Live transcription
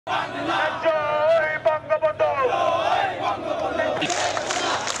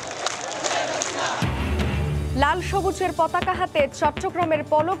লাল সবুজের পতাকা হাতে চট্টগ্রামের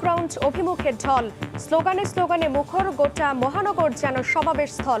পলো গ্রাউন্ড অভিমুখে ঢল। স্লোগানে স্লোগানে মুখর গোটা মহানগর যেন সমাবেশ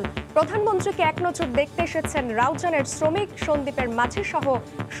স্থল। প্রধানমন্ত্রীকে এক নজর দেখতে এসেছেন রাউজানের শ্রমিক, সন্দ্বীপের মাঝি সহ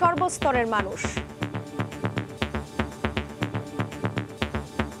সর্বস্তরের মানুষ।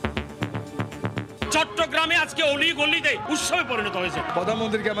 চট্টগ্রামে আজকে অলি গলিতে উৎসবে পরিণত হয়েছে।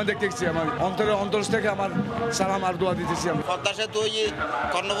 প্রধানমন্ত্রীকে আমরা দেখতেছি, আমার অন্তর থেকে আমার সালাম আর দোয়া দিতেছি। আমি পদ্মা সেতু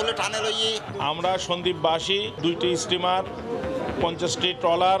কর্ণফুলী টানেল আমরা সন্দ্বীপবাসী 2টি স্টিমার, 50টি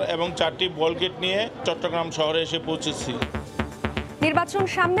ট্রলার এবং 4টি বলগেট নিয়ে চট্টগ্রাম শহরে এসে পৌঁছেছি। নির্বাচন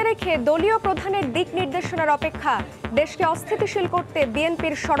সামনে রেখে দলীয় প্রধানের দিক নির্দেশনার অপেক্ষা। দেশকে অস্থিতিশীল করতে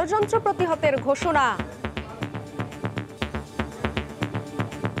বিএনপির ষড়যন্ত্র প্রতিহতের ঘোষণা।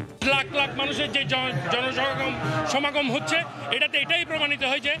 লাখ লাখ মানুষের যে জনসমাগম হচ্ছে, এটাই প্রমাণিত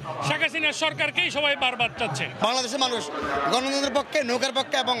হয়েছে শেখ হাসিনার সরকারকেই সবাই বারবার চাচ্ছে। বাংলাদেশের মানুষ গণতন্ত্রের পক্ষে, নৌকার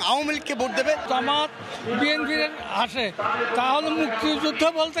পক্ষে এবং আওয়ামী লীগকে ভোট দেবে। জামাত বিএনপির আসে, তাহলে মুক্তিযুদ্ধ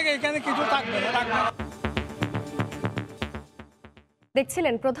বলতে এখানে কিছু থাকবে না।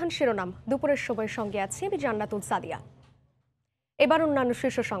 দেখছিলেন প্রধান শিরোনাম, দুপুরের সময় সঙ্গে আছি আমি জান্নাতুল সাদিয়া। এবার অন্যান্য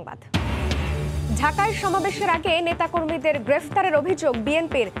শীর্ষ সংবাদ। ঢাকায় সমাবেশের আগে নেতাকর্মীদের গ্রেফতারের অভিযোগ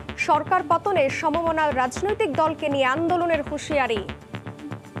বিএনপির। সরকার পতনে সমমনা রাজনৈতিক দলকে নিয়ে আন্দোলনের হুঁশিয়ারি।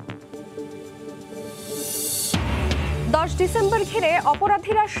 10 ডিসেম্বর ঘিরে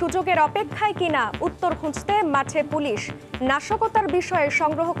অপরাধীরা সুযোগের অপেক্ষায় কিনা উত্তর খুঁজতে মাঠে পুলিশ। নাশকতার বিষয়ে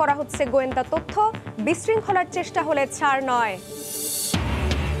সংগ্রহ করা হচ্ছে গোয়েন্দা তথ্য, বিশৃঙ্খলার চেষ্টা হলে ছাড় নয়।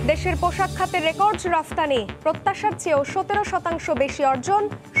 দেশের পোশাক খাতে রেকর্ড রফতানি, প্রত্যাশার চেয়েও 17% বেশি অর্জন।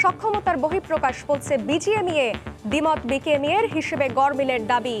 সক্ষমতার বহিঃপ্রকাশ বলছে বিজিএমইএ। দ্বিমত বিকেএমইএর হিসেবে গড়মিলের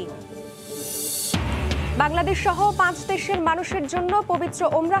দাবি। বাংলাদেশ সহ 5 দেশের মানুষের জন্য পবিত্র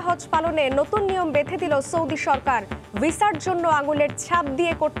ওমরা হজ পালনে নতুন নিয়ম বেঁধে দিল সৌদি সরকার। ভিসার জন্য আঙুলের ছাপ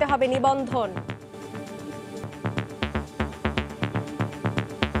দিয়ে করতে হবে নিবন্ধন।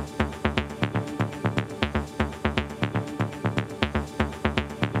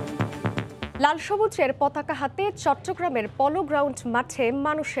 লাল সবুজের পতাকা হাতে চট্টগ্রামের পলো গ্রাউন্ড মাঠে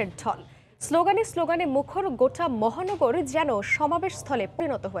মানুষের ঢল। স্লোগানে স্লোগানে মুখর গোটা মহানগর যেন সমাবেশ স্থলে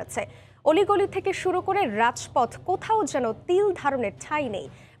পরিণত হয়েছে। অলিগলি থেকে শুরু করে রাজপথ, কোথাও যেন তিল ধারণের ঠাঁই নেই।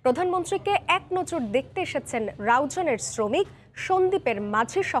 প্রধানমন্ত্রীকে এক নজর দেখতে এসেছেন রাউজানের শ্রমিক, সন্দ্বীপের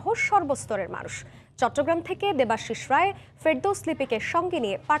মাঝি সহ সর্বস্তরের মানুষ। চট্টগ্রাম থেকে দেবাশিস রায়, ফেরদৌস লিপিকে সঙ্গে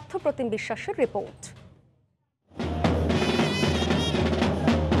নিয়ে পার্থপ্রতিম বিশ্বাসের রিপোর্ট।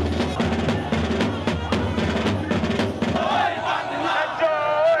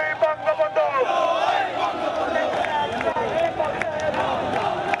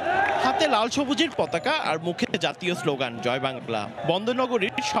 লাল সবুজের পতাকা আর মুখে জাতীয় স্লোগান জয় বাংলা।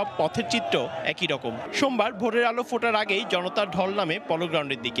 বন্দরনগরীর সব পথের চিত্র একই রকম। সোমবার ভোরের আলো ফোটার আগেই জনতার ঢল নামে পলো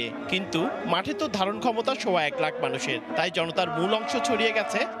গ্রাউন্ডের দিকে, কিন্তু মাঠে তো ধারণ ক্ষমতা 1.25 লাখ মানুষের, তাই জনতার মূল অংশ ছড়িয়ে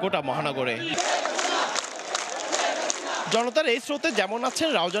গেছে গোটা মহানগরে। জনতার এই স্রোতে যেমন আছেন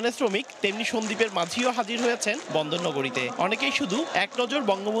রাউজানের শ্রমিক, তেমনি সন্দ্বীপের মাঝিও হাজির হয়েছেন বন্দরনগরীতে। অনেকেই শুধু এক নজর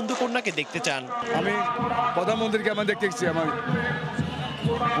বঙ্গবন্ধু কন্যাকে দেখতে চান। আমি প্রধানমন্ত্রীকে আমরা দেখতেছি, আমার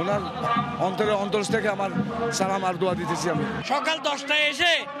ওনার অন্তর থেকে আমার সালাম আর দোয়া দিতেছি। আমি সকাল 10টায়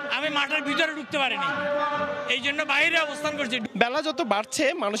এসে আমি মাঠের ভিতরে ঢুকতে পারিনি, এই জন্য বাইরে অবস্থান করছি। বেলা যত বাড়ছে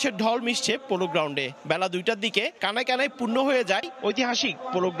মানুষের ঢল মিশছে পোলো গ্রাউন্ডে। বেলা 2টার দিকে কানায় কানায় পূর্ণ হয়ে যায় ঐতিহাসিক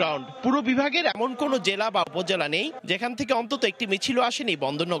পোলো গ্রাউন্ড। পুরো বিভাগের এমন কোনো জেলা বা উপজেলা নেই যেখান থেকে অন্তত একটি মিছিলও আসেনি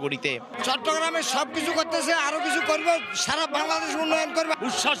বন্দরনগরীতে। চট্টগ্রামে সবকিছু করতেছে, আরো কিছু করবে, সারা বাংলাদেশ উন্নয়ন করবে।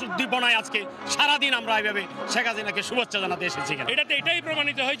 উচ্ছ্বাস উদ্দীপনায় আজকে সারাদিন আমরা এইভাবে শেখ হাসিনাকে শুভেচ্ছা জানাতে এসেছি। এটাই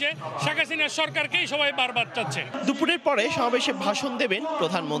প্রমাণিত হয়েছে শেখ হাসিনার সরকারকেই সবাই বারবার চাচ্ছে। দুপুরের পরে সমাবেশে ভাষণ দেবেন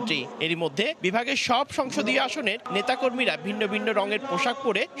প্রধানমন্ত্রী। এরই মধ্যে বিভাগের সব সংসদীয় আসনের নেতাকর্মীরা ভিন্ন ভিন্ন রঙের পোশাক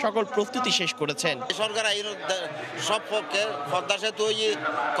পরে সকল প্রস্তুতি শেষ করেছেন। সরকার সব পক্ষে পদ্মা সেতু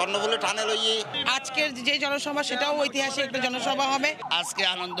কর্ণফুলী টানেল আজকের যে জনসভা সেটাও ঐতিহাসিক একটা জনসভা হবে। আজকে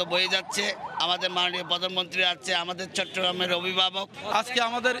আনন্দ বয়ে যাচ্ছে। আমাদের মাননীয় প্রধানমন্ত্রী আছে, আমাদের চট্টগ্রামের অভিভাবক। আজকে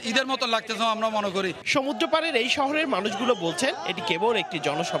আমাদের ঈদের মতো লাগতেছে আমরা মনে করি। সমুদ্র পাড়ের এই শহরের মানুষগুলো বলছেন এটি কেবল একটি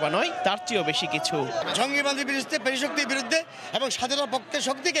জনসভা নয়, তার চেয়েও বেশি কিছু। জঙ্গিবাদের বিরুদ্ধে, পেশক্তির বিরুদ্ধে এবং স্বাধীনতার পক্ষে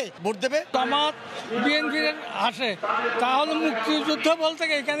শক্তিকে ভোট দেবে। জামাত বিএনপির আসে, তাহলে মুক্তিযুদ্ধ বলতে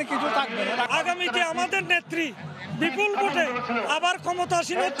এখানে কিছু থাকবে না। আগামীতে আমাদের নেত্রী বিপুল ভোটে আবার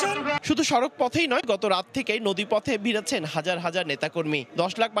ক্ষমতাসীন হচ্ছেন। শুধু সড়ক পথেই নয়, গত রাত থেকেই নদী পথে ভিড়েছেন হাজার হাজার নেতাকর্মী।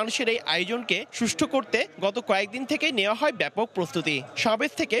 10 লাখ মানুষের এই আয়োজনকে সুষ্ঠু করতে গত কয়েকদিন থেকে নেওয়া হয় ব্যাপক প্রস্তুতি।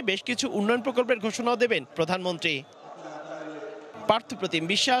 সমাবেশ থেকে বেশ কিছু উন্নয়ন প্রকল্পের ঘোষণাও দেবেন প্রধানমন্ত্রী। পার্থপ্রতিম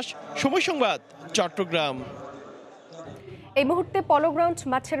বিশ্বাস, সময় সংবাদ, চট্টগ্রাম। এই মুহূর্তে পলো গ্রাউন্ড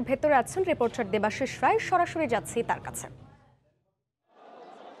মাঠের ভেতরে আছেন রিপোর্টার দেবাশিস রায়, সরাসরি যাচ্ছি তার কাছে।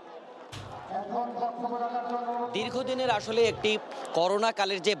 দীর্ঘদিনের আসলে একটি করোনা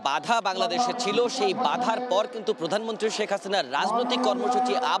কালের যে বাধা বাংলাদেশে ছিল, সেই বাধার পর কিন্তু প্রধানমন্ত্রী শেখ হাসিনার রাজনৈতিক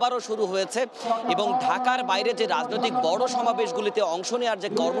কর্মসূচি আবারও শুরু হয়েছে এবং ঢাকার বাইরে যে রাজনৈতিক বড় সমাবেশগুলিতে অংশ নেওয়ার যে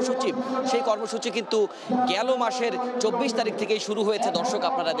কর্মসূচি, সেই কর্মসূচি কিন্তু গেল মাসের 24 তারিখ থেকেই শুরু হয়েছে। দর্শক,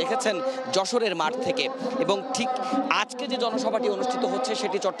 আপনারা দেখেছেন যশোরের মাঠ থেকে, এবং ঠিক আজকে যে জনসভাটি অনুষ্ঠিত হচ্ছে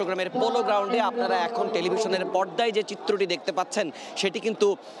সেটি চট্টগ্রামের পোলো গ্রাউন্ডে। আপনারা এখন টেলিভিশনের পর্দায় যে চিত্রটি দেখতে পাচ্ছেন সেটি কিন্তু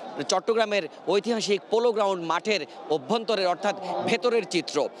চট্টগ্রামের ঐতিহাসিক পোলো গ্রাউন্ড মাঠের অভ্যন্তরের অর্থাৎ ভেতরের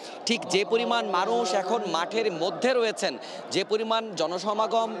চিত্র। ঠিক যে পরিমাণ মানুষ এখন মাঠের মধ্যে রয়েছেন, যে পরিমাণ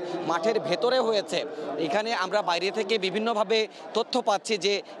জনসমাগম মাঠের ভেতরে হয়েছে, এখানে আমরা বাইরে থেকে বিভিন্নভাবে তথ্য পাচ্ছি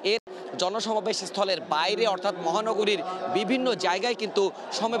যে এর জনসমাবেশ স্থলের বাইরে অর্থাৎ মহানগরীর বিভিন্ন জায়গায় কিন্তু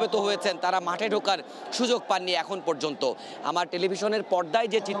সমবেত হয়েছেন, তারা মাঠে ঢোকার সুযোগ পাননি এখন পর্যন্ত। আমার টেলিভিশনের পর্দায়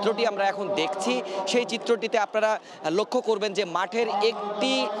যে চিত্রটি আমরা এখন দেখছি, সেই চিত্রটিতে আপনারা লক্ষ্য করবেন যে মাঠের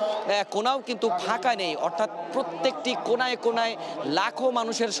একটি কোনাও কিন্তু ফাঁকা নেই, অর্থাৎ প্রত্যেকটি কোনায় কোনায় লাখো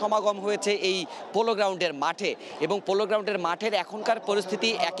মানুষের সমাগম হয়েছে এই পোলো গ্রাউন্ডের মাঠে। এবং পোলো গ্রাউন্ডের মাঠের এখনকার পরিস্থিতি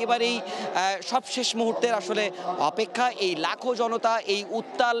একেবারেই সবশেষ মুহূর্তের আসলে অপেক্ষা। এই লাখো জনতা, এই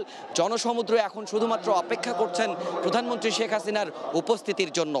উত্তাল জনসমুদ্র এখন শুধুমাত্র অপেক্ষা করছেন প্রধানমন্ত্রী শেখ হাসিনার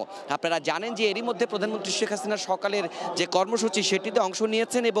উপস্থিতির জন্য। আপনারা জানেন যে এরই মধ্যে প্রধানমন্ত্রী শেখ হাসিনার সকালের যে কর্মসূচি সেটিতে অংশ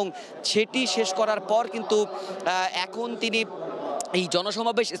নিয়েছেন এবং সেটি শেষ করার পর কিন্তু এখন তিনি এই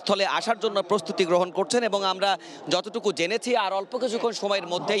জনসমাবেশ স্থলে আসার জন্য প্রস্তুতি গ্রহণ করছেন। এবং আমরা যতটুকু জেনেছি আর অল্প কিছুক্ষণ সময়ের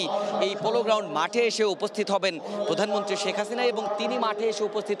মধ্যেই এই পোলো গ্রাউন্ড মাঠে এসে উপস্থিত হবেন প্রধানমন্ত্রী শেখ হাসিনা, এবং তিনি মাঠে এসে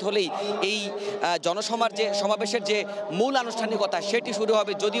উপস্থিত হলেই এই সমাবেশের যে মূল আনুষ্ঠানিকতা সেটি শুরু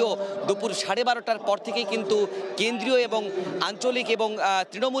হবে। যদিও দুপুর 12:30টার পর থেকেই কিন্তু কেন্দ্রীয় এবং আঞ্চলিক এবং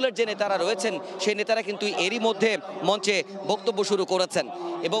তৃণমূলের যে নেতারা রয়েছেন সেই নেতারা কিন্তু এরই মধ্যে মঞ্চে বক্তব্য শুরু করেছেন।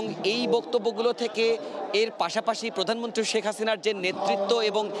 এবং এই বক্তব্যগুলো থেকে এর পাশাপাশি প্রধানমন্ত্রী শেখ হাসিনার যে নেতৃত্ব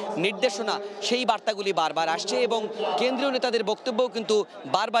এবং নির্দেশনা, সেই বার্তাগুলি বারবার আসছে এবং কেন্দ্রীয় নেতাদের বক্তব্যও কিন্তু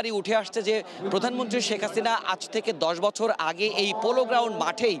বারবারই উঠে আসছে যে প্রধানমন্ত্রী শেখ হাসিনা আজ থেকে 10 বছর আগে এই পোলো গ্রাউন্ড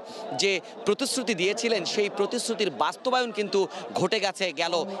মাঠেই যে প্রতিশ্রুতি দিয়েছিলেন, সেই প্রতিশ্রুতির বাস্তবায়ন কিন্তু ঘটে গেছে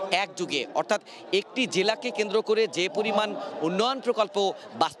গেল এক যুগে। অর্থাৎ একটি জেলাকে কেন্দ্র করে যে পরিমাণ উন্নয়ন প্রকল্প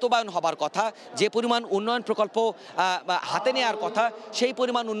বাস্তবায়ন হবার কথা, যে পরিমাণ উন্নয়ন প্রকল্প হাতে নেওয়ার কথা, সেই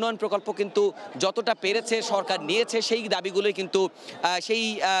পরিমাণ উন্নয়ন প্রকল্প কিন্তু যতটা পেরেছে সরকার নিয়েছে, সেই দাবিগুলোই কিন্তু সেই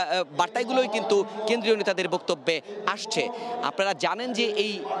বার্তাগুলোই কিন্তু কেন্দ্রীয় নেতাদের বক্তব্যে আসছে। আপনারা জানেন যে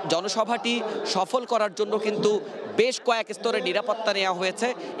এই জনসভাটি সফল করার জন্য কিন্তু বেশ কয়েক স্তরে নিরাপত্তা নেওয়া হয়েছে।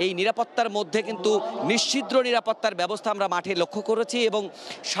 এই নিরাপত্তার মধ্যে কিন্তু নিশ্ছিদ্র নিরাপত্তার ব্যবস্থা আমরা মাঠে লক্ষ্য করেছি এবং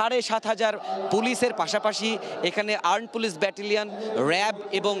 7,500 পুলিশের পাশাপাশি এখানে আর্মড পুলিশ ব্যাটালিয়ন, র্যাব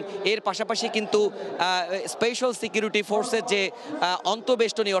এবং এর পাশাপাশি কিন্তু স্পেশাল সিকিউরিটি ফোর্সের যে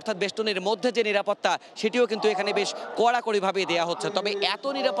অন্তবেষ্টনী অর্থাৎ বেষ্টনীর মধ্যে যে নিরাপত্তা, সেটিও কিন্তু এখানে বেশ কড়াকড়িভাবে দেওয়া হচ্ছে। তবে এত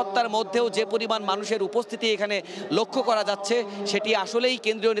নিরাপত্তার মধ্যেও যে পরিমাণ মানুষের উপস্থিতি এখানে লক্ষ্য করা যাচ্ছে, সেটি আসলেই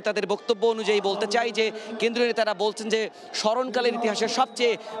কেন্দ্রীয় নেতাদের বক্তব্য অনুযায়ী বলতে চাই যে কেন্দ্রীয় নেতারা বলছেন যে স্মরণকালের ইতিহাসে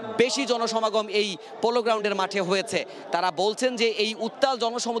সবচেয়ে বেশি জনসমাগম এই পোলো গ্রাউন্ডের মাঠে হয়েছে। তারা বলছেন যে এই উত্তাল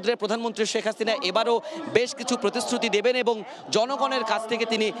জনসমুদ্রে প্রধানমন্ত্রী শেখ হাসিনা এবারও বেশ কিছু প্রতিশ্রুতি দেবেন এবং জনগণের কাছ থেকে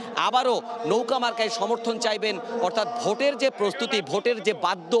তিনি আবারও নৌকা মার্কায় সমর্থন চাইবেন। অর্থাৎ ভোটের যে প্রস্তুতি, ভোটের যে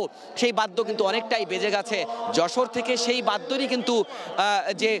বাদ্য, সেই বাদ্য কিন্তু অনেকটাই বেজে গেছে যশোর থেকে। সেই বাদ্যরই কিন্তু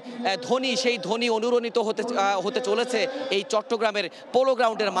যে ধ্বনি, সেই ধ্বনি অনুরণিত হতে চলেছে এই চট্টগ্রামের পোলো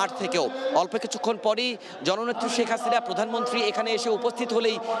গ্রাউন্ডের মাঠ থেকেও। অল্প কিছুক্ষণ পরেই জননেত্রী শেখ হাসিনা প্রধানমন্ত্রী এখানে এসে উপস্থিত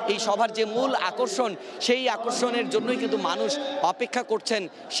হলেই এই সভার যে মূল আকর্ষণ, সেই আকর্ষণের জন্যই কিন্তু মানুষ অপেক্ষা করছেন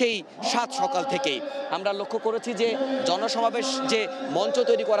সেই 7 সকাল থেকেই। আমরা লক্ষ্য করেছি যে জনসমাবেশ যে মঞ্চ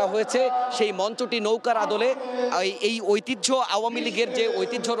তৈরি করা হয়েছে, সেই মঞ্চটি নৌকার আদলে এই ঐতিহ্য, আওয়ামী লীগের যে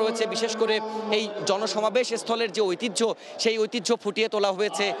ঐতিহ্য রয়েছে, বিশেষ করে এই জনসমাবেশ স্থলের যে ঐতিহ্য, সেই ঐতিহ্য ফুটিয়ে তোলা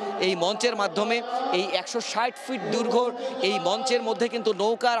হয়েছে এই মঞ্চের মাধ্যমে। এই 160 ফিট দীর্ঘ এই মঞ্চের মধ্যে কিন্তু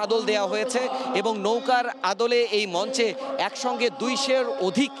নৌকার আদল দেওয়া হয়েছে এবং নৌকার আদলে এই মঞ্চে একসঙ্গে 200-এর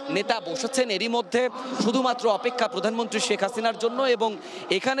অধিক নেতা বসেছেন। এরই মধ্যে শুধুমাত্র অপেক্ষা প্রধানমন্ত্রী শেখ হাসিনার জন্য। এবং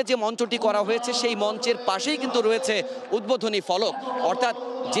এখানে যে মঞ্চটি করা হয়েছে, সেই মঞ্চের পাশেই কিন্তু রয়েছে উদ্বোধনী ফলক, অর্থাৎ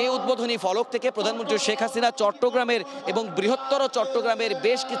যে উদ্বোধনী ফলক থেকে প্রধানমন্ত্রী শেখ হাসিনা চট্টগ্রামের এবং বৃহত্তর চট্টগ্রামের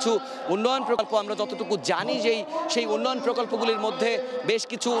বেশ কিছু উন্নয়ন প্রকল্প, আমরা যতটুকু জানি সেই উন্নয়ন প্রকল্পগুলির মধ্যে বেশ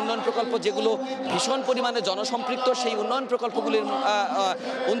কিছু উন্নয়ন প্রকল্প যেগুলো ভীষণ পরিমাণে জনসম্পৃক্ত, সেই উন্নয়ন প্রকল্পগুলির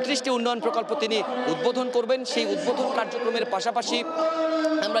 29টি উন্নয়ন প্রকল্প তিনি উদ্বোধন করবেন। সেই উদ্বোধন কার্যক্রমের পাশাপাশি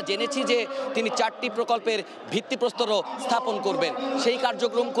আমরা জেনেছি যে তিনি 4টি প্রকল্পের ভিত্তিপ্রস্তরও স্থাপন করবেন। সেই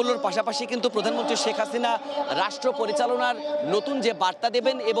কার্যক্রমগুলোর পাশাপাশি কিন্তু প্রধানমন্ত্রী শেখ হাসিনা রাষ্ট্র পরিচালনার নতুন যে বার্তা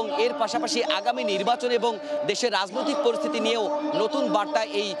দেবেন এবং এর পাশাপাশি আগামী নির্বাচন এবং দেশের রাজনৈতিক পরিস্থিতি নিয়েও নতুন বার্তা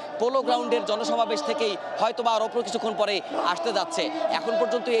এই পোলো গ্রাউন্ডের জনসমাবেশ থেকেই হয়তোবা আরও কিছুক্ষণ পরে আসতে যাচ্ছে। এখন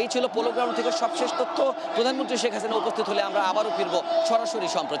পর্যন্ত এই ছিল পোলো গ্রাউন্ড থেকে সবশেষ তথ্য। প্রধানমন্ত্রী শেখ হাসিনা উপস্থিত হলে আমরা আবারও ফিরব সরাসরি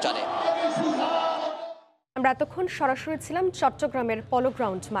সম্প্রচারে। আমরা এতক্ষণ সরাসরি ছিলাম চট্টগ্রামের পোলো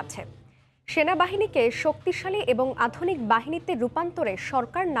গ্রাউন্ড মাঠে। সেনাবাহিনীকে শক্তিশালী এবং আধুনিক বাহিনীতে রূপান্তরে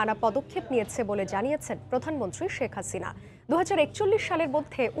সরকার নানা পদক্ষেপ নিয়েছে বলে জানিয়েছেন প্রধানমন্ত্রী শেখ হাসিনা। 2041 সালের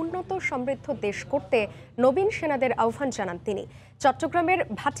মধ্যে উন্নত সমৃদ্ধ দেশ করতে নবীন সেনাদের আহ্বান জানান তিনি। চট্টগ্রামের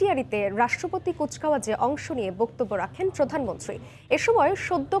ভাটিয়ারিতে রাষ্ট্রপতি কুচকাওয়াজে অংশ নিয়ে বক্তব্য রাখেন প্রধানমন্ত্রী। এ সময়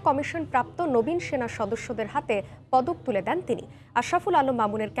সদ্য কমিশন প্রাপ্ত নবীন সেনা সদস্যদের হাতে পদক তুলে দেন তিনি। আশরাফুল আলম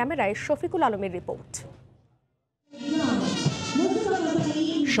মামুনের ক্যামেরায় শফিকুল আলমের রিপোর্ট।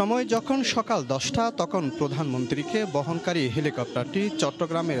 সময় যখন সকাল 10টা, তখন প্রধানমন্ত্রীকে বহনকারী হেলিকপ্টারটি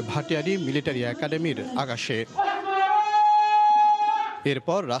চট্টগ্রামের ভাটিয়ারি মিলিটারি একাডেমির আকাশে।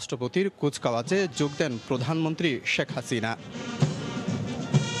 এরপর রাষ্ট্রপতির কুচকাওয়াজে যোগ দেন প্রধানমন্ত্রী শেখ হাসিনা।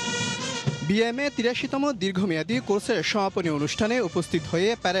 বিএমএ 83তম দীর্ঘমেয়াদী কোর্সের সমাপনী অনুষ্ঠানে উপস্থিত হয়ে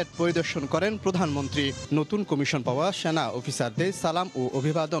প্যারেড পরিদর্শন করেন প্রধানমন্ত্রী। নতুন কমিশন পাওয়া সেনা অফিসারদের সালাম ও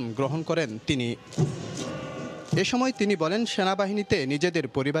অভিবাদন গ্রহণ করেন তিনি। এ সময় তিনি বলেন, সেনাবাহিনীতে নিজেদের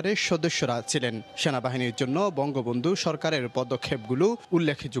পরিবারের সদস্যরা ছিলেন। সেনাবাহিনীর জন্য বঙ্গবন্ধু সরকারের পদক্ষেপগুলো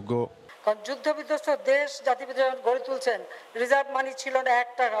উল্লেখযোগ্য। যুদ্ধ বিধ্বস্ত দেশ জাতিপিতা গড়ে তুলছেন, রিজার্ভ মানি ছিল না 1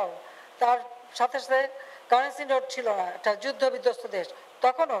 টাকাও, তার সাথে সাথে কারেন্সি নোট ছিল না, একটা যুদ্ধ বিধ্বস্ত দেশ।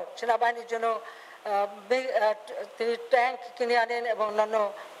 তখনও সেনাবাহিনীর জন্য তিনি ট্যাঙ্ক কিনে আনেন এবং অন্যান্য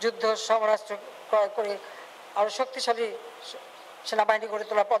যুদ্ধ সমরাস্ত্র ক্রয় করে আরো শক্তিশালী সেনাবাহিনী গড়ে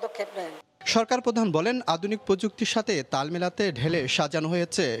তোলার পদক্ষেপ নেন। সরকার প্রধান বলেন, আধুনিক প্রযুক্তির সাথে তাল মেলাতে ঢেলে সাজানো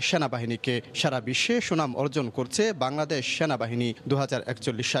হয়েছে সেনাবাহিনীকে। সারা বিশ্বে সুনাম অর্জন করছে বাংলাদেশ সেনাবাহিনী।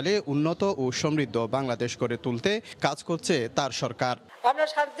 2041 সালে উন্নত ও সমৃদ্ধ বাংলাদেশ গড়ে তুলতে কাজ করছে তার সরকার। আমরা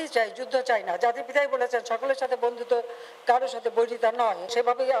শান্তি চাই, যুদ্ধ চাই না। জাতির পিতাই বলেছেন, সকলের সাথে বন্ধুত্ব, কারোর সাথে বৈরিতা নয়।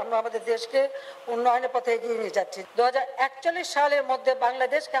 সেভাবেই আমরা আমাদের দেশকে উন্নয়নের পথে এগিয়ে নিয়ে যাচ্ছি। 2041 সালের মধ্যে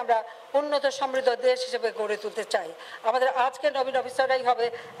বাংলাদেশকে আমরা উন্নত সমৃদ্ধ দেশ হিসেবে গড়ে তুলতে চাই। আমাদের আজকে নবীন অফিসাররাই হবে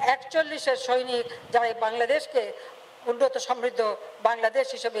 41-এর সৈনিক, যারা বাংলাদেশকে উন্নত সমৃদ্ধ বাংলাদেশ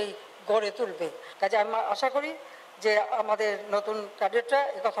হিসেবেই গড়ে তুলবে। কাজে আমি আশা করি যে আমাদের নতুন ক্যাডেটরা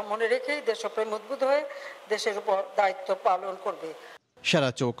একথা মনে রেখেই দেশপ্রেম উদ্বুদ্ধ হয়ে দেশের উপর দায়িত্ব পালন করবে। সেরা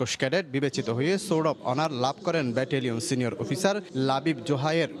চৌকস ক্যাডেট বিবেচিত হয়ে সোর্ড অফ অনার লাভ করেন battalion senior officer Labib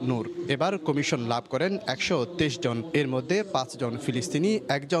Zohayer নূর। এবার কমিশন লাভ করেন 123 জন। এর মধ্যে 5 জন ফিলিস্তিনি,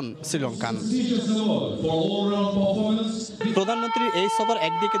 1 জন শ্রীলঙ্কান। প্রধানমন্ত্রীর এই সফর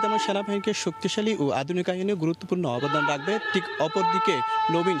একদিকে যেমন সেনাবাহিনীকে শক্তিশালী ও আধুনিকায়নে গুরুত্বপূর্ণ অবদান রাখবে, ঠিক অপরদিকে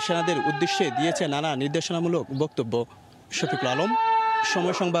নবীন সেনাদের উদ্দেশ্যে দিয়েছে নানা নির্দেশনামূলক বক্তব্য। শফিকুল আলম,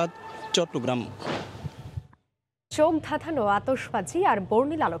 সময় সংবাদ, চট্টগ্রাম। চোখ ধাঁধানো আতশবাজি আর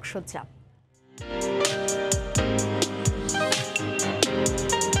বর্ণিল আলোকসজ্জা।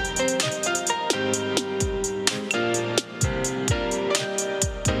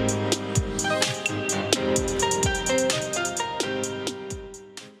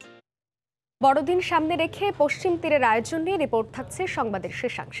 বড়দিন সামনে রেখে পশ্চিম তীরের আয়োজন নিয়ে রিপোর্ট থাকছে সংবাদের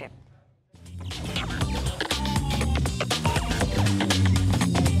শেষাংশে।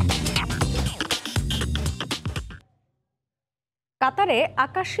 কাতারে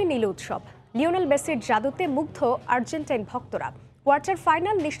আকাশী নীল উৎসব। লিওনেল মেসির জাদুতে মুগ্ধ আর্জেন্টাইন ভক্তরা। কোয়ার্টার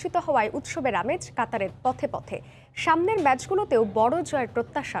ফাইনাল নিশ্চিত হওয়ায় উৎসবের আমেজ কাতারের পথে পথে। সামনের ম্যাচগুলোতেও বড় জয়ের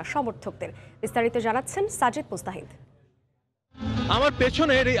প্রত্যাশা সমর্থকদের। বিস্তারিত জানাচ্ছেন সাজিদ মুস্তাহিদ। আমার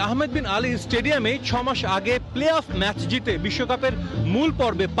পেছনের এই আহমেদ বিন আলী স্টেডিয়ামে 6 মাস আগে প্লে অফ ম্যাচ জিতে বিশ্বকাপের মূল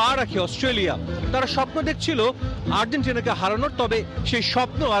পর্বে পা রাখে অস্ট্রেলিয়া। তারা স্বপ্ন দেখছিল আর্জেন্টিনাকে হারানোর, তবে সেই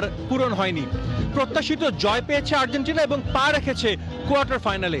স্বপ্ন আর পূরণ হয়নি। প্রত্যাশিত জয় পেয়েছে আর্জেন্টিনা এবং পা রেখেছে কোয়ার্টার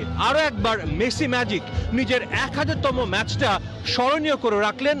ফাইনালে। আরও একবার মেসি ম্যাজিক। নিজের 1000তম ম্যাচটা স্মরণীয় করে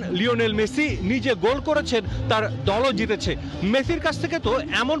রাখলেন লিওনেল মেসি। নিজে গোল করেছেন, তার দলও জিতেছে। মেসির কাছ থেকে তো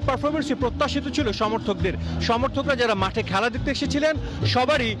এমন পারফরমেন্সই প্রত্যাশিত ছিল সমর্থকদের। সমর্থকরা যারা মাঠে খেলা দেখতে এসেছিলেন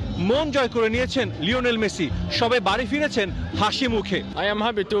সবারই মন জয় করে নিয়েছেন লিওনেল মেসি। সবাই বাড়ি ফিরেছেন হাসি মুখে। I am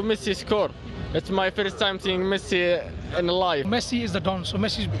happy to Messi score. It's my first time seeing Messi in live. Messi is the don, so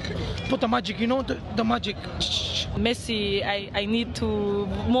Messi put the magic, you know, the magic. Messi, I need to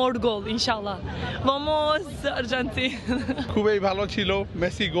more goal, inshallah. Vamos, Argentina. খুবই ভালো ছিল,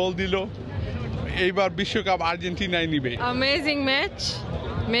 Messi গোল দিল। এইবার বিশ্বকাপ আর্জেন্টিনাই নিবে। Amazing match.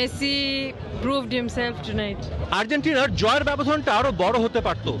 Messi proved himself tonight. আর্জেন্টিনার জয়ের ব্যবধানটা আরো বড় হতে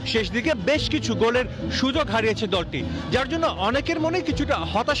পারত। শেষ দিকে বেশ কিছু গোলের সুযোগ হারিয়েছে দলটি, যার জন্য অনেকের মনে কিছুটা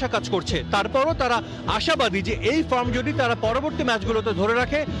হতাশা কাজ করছে। তারপরও তারা আশাবাদী যে এই ফর্ম যদি তারা পরবর্তী ম্যাচগুলোতে ধরে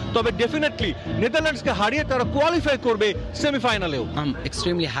রাখে তবে ডেফিনেটলি নেদারল্যান্ডসকে হারিয়ে তারা কোয়ালিফাই করবে সেমিফাইনালেও। I'm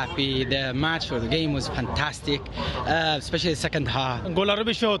extremely happy. The match or the game was fantastic, especially the second half. গোল আরো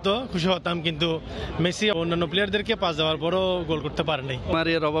বেশি হতো, খুশি হতাম, কিন্তু মেসি অন্যান্য প্লেয়ারদেরকে পাস দেওয়ার পরও গোল করতে পারেনি।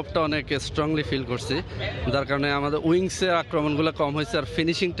 মারিয়ার অভাবটা অনেক স্ট্রংলি ফিল করছি, যার কারণে আমাদের উইংসের আক্রমণগুলো কম হয়েছে আর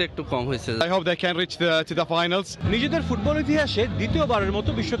ফিনিশিংটা একটু কম হয়েছে। I hope they can reach to the finals. নিজেদের ফুটবল ইতিহাসে দ্বিতীয়বারের মতো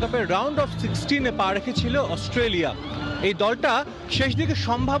বিশ্বকাপের রাউন্ড অফ 16-এ পা রেখেছিল অস্ট্রেলিয়া। এই দলটা শেষ দিকে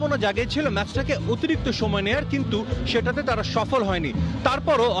সম্ভাবনা জাগিয়েছিল ম্যাচটাকে অতিরিক্ত সময় নেয়ার, কিন্তু সেটাতে তারা সফল হয়নি।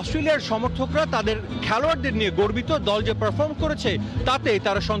 তারপরও অস্ট্রেলিয়ার সমর্থকরা তাদের খেলোয়াড়দের নিয়ে গর্বিত, দল যে পারফর্ম করেছে তাতেই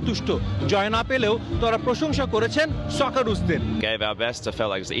তারা সন্তুষ্ট। জয় না পেলেও তারা প্রশংসা করেছেন সকারুসদের। Gave our best. I felt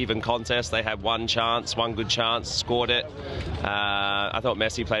like it was an even contest. They had one good chance, scored it. I thought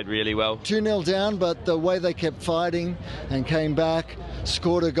Messi played really well. 2-0 down, but the way they kept fighting and came back,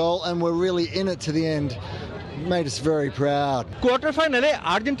 scored a goal and were really in it to the end. Made us very proud. Quarter ফাইনালে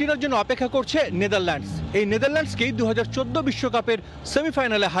আর্জেন্টিনার জন্য অপেক্ষা করছে Netherlands. এই নেদারল্যান্ডসকেই 2014 বিশ্বকাপের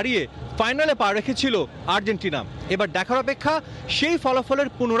সেমিফাইনালে হারিয়ে ফাইনালে পা রেখেছিল আর্জেন্টিনা। এবার দেখার অপেক্ষা সেই ফলাফলের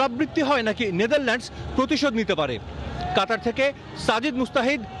পুনরাবৃত্তি হয় নাকি নেদারল্যান্ডস প্রতিশোধ নিতে পারে। কাতার থেকে সাজিদ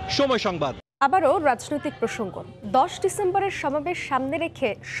মুস্তাহিদ, সময় সংবাদ। আবারও রাজনৈতিক প্রসঙ্গ। 10 ডিসেম্বরের সমাবেশ সামনে রেখে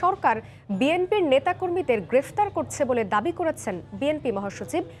সরকার বিএনপির নেতাকর্মীদের গ্রেফতার করছে বলে দাবি করেছেন বিএনপি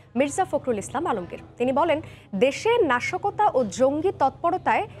মহাসচিব মির্জা ফখরুল ইসলাম আলমগীর। তিনি বলেন, দেশে নাশকতা ও জঙ্গি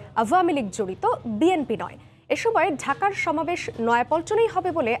তৎপরতায় আওয়ামী লীগ জড়িত, বিএনপি নয়। এ সময় ঢাকার সমাবেশ নয়াপল্টনেই হবে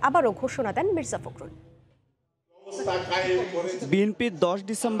বলে আবারও ঘোষণা দেন মির্জা ফখরুল। বিএনপির 10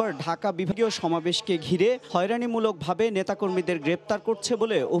 ডিসেম্বর ঢাকা বিভাগীয় সমাবেশকে ঘিরে হয়রানিমূলকভাবে নেতাকর্মীদের গ্রেপ্তার করছে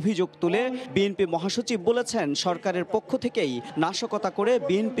বলে অভিযোগ তুলে বিএনপি মহাসচিব বলেছেন, সরকারের পক্ষ থেকেই নাশকতা করে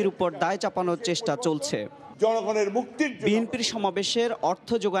বিএনপির উপর দায় চাপানোর চেষ্টা চলছে। জনগণের মুক্তির বিএনপির সমাবেশের অর্থ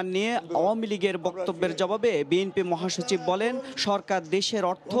যোগান নিয়ে আওয়ামী লীগের বক্তব্যের জবাবে বিএনপি মহাসচিব বলেন, সরকার দেশের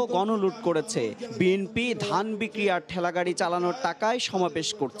অর্থ গণলুট করেছে, বিএনপি ধান বিক্রি আর ঠেলাগাড়ি চালানোর টাকায় সমাবেশ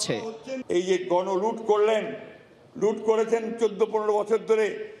করছে। এই যে গণলুট করলেন, লুট করেছেন 14-15 বছর ধরে,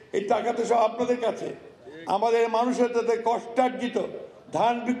 এই টাকা তো সব আপনাদের কাছে। আমাদের মানুষের তাদের কষ্টার্জিত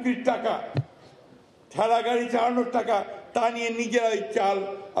ধান বিক্রির টাকা, ঠেলা গাড়ি চালানোর টাকা, তা নিয়ে নিজেরা এই চাল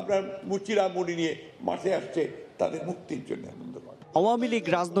আপনার মুচিরা মুড়ি নিয়ে মাঠে আসছে তাদের মুক্তির জন্য। আওয়ামী লীগ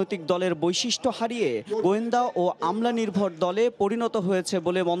রাজনৈতিক দলের বৈশিষ্ট্য হারিয়ে গোয়েন্দা ও আমলা নির্ভর দলে পরিণত হয়েছে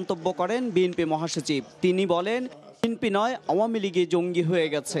বলে মন্তব্য করেন বিএনপি মহাসচিব। তিনি বলেন, বিএনপি নয়, আওয়ামী লীগে জঙ্গি হয়ে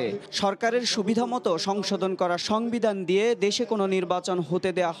গেছে। সরকারের সুবিধামতো সংশোধন করা সংবিধান দিয়ে দেশে কোনো নির্বাচন হতে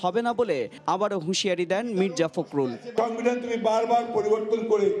দেয়া হবে না বলে আবারও হুঁশিয়ারি দেন মির্জা ফখরুল। সংবিধান তুমি বারবার পরিবর্তন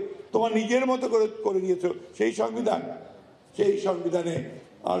করে তোমার নিজের মতো করে নিয়েছো, সেই সংবিধানে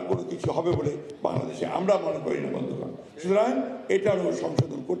আর কোনো কিছু হবে বলে বাংলাদেশে আমরা মনে করি না বন্ধুগণ। সুতরাং এটারও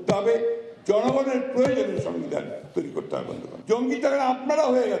সংশোধন করতে হবে, জনগণের প্রয়োজনীয় সংবিধান তৈরি করতে হবে বন্ধুগণ। জঙ্গি তখন আপনারা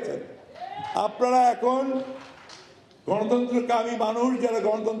হয়ে গেছেন। আপনারা এখন গণতন্ত্রকামী মানুষ, যারা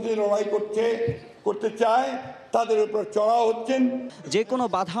গণতন্ত্রের লড়াই করতে চায়, তাদের উপর চড়াও হচ্ছেন। যে কোনো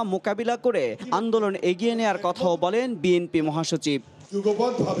বাধা মোকাবিলা করে আন্দোলন এগিয়ে নেওয়ার কথাও বলেন বিএনপি মহাসচিব।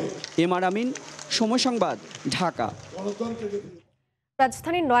 এমআর আমিন, সময় সংবাদ, ঢাকা।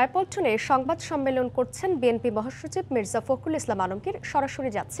 রাজধানীর নয়াপল্টনে সংবাদ সম্মেলন করছেন বিএনপি মহাসচিব মির্জা ফখরুল ইসলাম আলমগীর। সরাসরি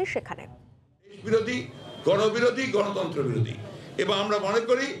যাচ্ছে সেখানে। বিরোধী, গণবিরোধী, গণতন্ত্র বিরোধী, এবং আমরা মনে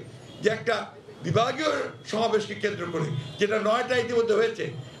করি যে একটা বিভাগীয় সমাবেশকে কেন্দ্র করে, যেটা 9টা ইতিমধ্যে হয়েছে,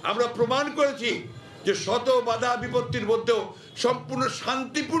 আমরা প্রমাণ করেছি যে শত বাধা বিপত্তির মধ্যেও সম্পূর্ণ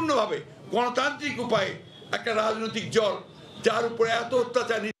শান্তিপূর্ণভাবে গণতান্ত্রিক উপায়ে একটা রাজনৈতিক দল যার উপরে এত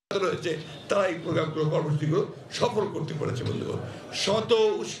অত্যাচার নির্যাতন হয়েছে, তারা এই প্রোগ্রামগুলো, কর্মসূচিগুলো সফল করতে পেরেছে বন্ধুগণ। শত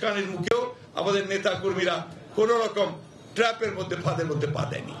উস্কানির মুখেও আমাদের নেতা কর্মীরা কোনো রকম ট্র্যাপের মধ্যে, ফাঁদের মধ্যে পা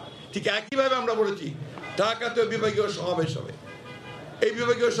দেয়নি। ঠিক একইভাবে আমরা বলেছি ঢাকাতেও বিভাগীয় সমাবেশ হবে। এই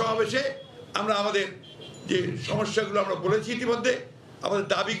বিভাগীয় সমাবেশে আমরা আমাদের যে সমস্যাগুলো আমরা বলেছি ইতিমধ্যে, আমাদের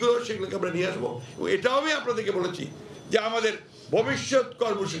দাবিগুলো, সেগুলোকে আমরা নিয়ে আসবো। এবং এটাও আমি আপনাদেরকে বলেছি যে আমাদের ভবিষ্যৎ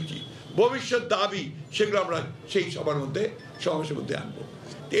কর্মসূচি, ভবিষ্যৎ দাবি, সেগুলো আমরা সেই সমাবেশের মধ্যে আনবো।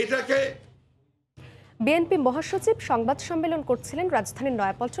 এটাকে বিএনপি মহাসচিব সংবাদ সম্মেলন করছিলেন রাজধানীর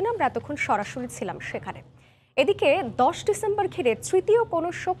নয়াপল্টনে। আমরা এতক্ষণ সরাসরি ছিলাম সেখানে। এদিকে 10 ডিসেম্বর ঘিরে তৃতীয় কোনো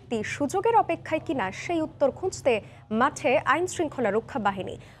শক্তি সুযোগের অপেক্ষায় কিনা সেই উত্তর খুঁজতে মাঠে আইন শৃঙ্খলা রক্ষা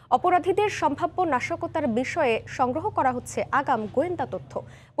বাহিনী। অপরাধীদের সম্ভাব্য নাশকতার বিষয়ে সংগ্রহ করা হচ্ছে আগাম গোয়েন্দা তথ্য।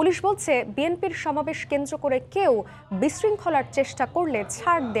 পুলিশ বলছে, বিএনপির সমাবেশ কেন্দ্র করে কেউ বিশৃঙ্খলার চেষ্টা করলে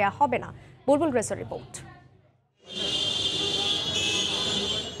ছাড় দেয়া হবে না। বুলবুল রেজার রিপোর্ট।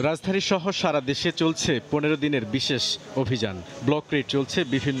 রাজধানী সহ সারা দেশে চলছে 15 দিনের বিশেষ অভিযান। ব্লক রেড চলছে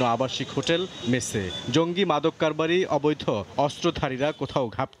বিভিন্ন আবাসিক হোটেল, মেসে। জঙ্গি, মাদক কারবারি, অবৈধ অস্ত্রধারীরা কোথাও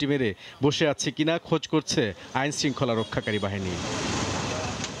ঘাপটি মেরে বসে আছে কিনা খোঁজ করছে আইন শৃঙ্খলা রক্ষাকারী বাহিনী।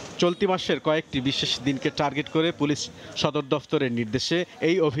 চলতি মাসের কয়েকটি বিশেষ দিনকে টার্গেট করে পুলিশ সদর দফতরের নির্দেশে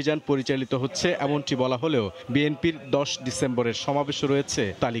এই অভিযান পরিচালিত হচ্ছে, এমনটি বলা হলেও বিএনপির 10 ডিসেম্বরের সমাবেশও রয়েছে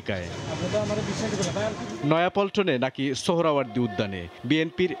তালিকায়। নয়াপল্টনে নাকি সোহরাওয়ার্দী উদ্যানে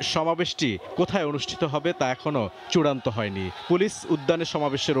বিএনপির সমাবেশটি কোথায় অনুষ্ঠিত হবে তা এখনো চূড়ান্ত হয়নি। পুলিশ উদ্যানে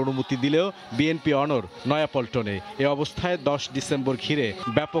সমাবেশের অনুমতি দিলেও বিএনপি অনড় নয়াপল্টনে। এ অবস্থায় 10 ডিসেম্বর ঘিরে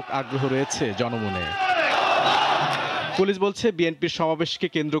ব্যাপক আগ্রহ রয়েছে জনমনে। পুলিশ বলছে বিএনপির সমাবেশকে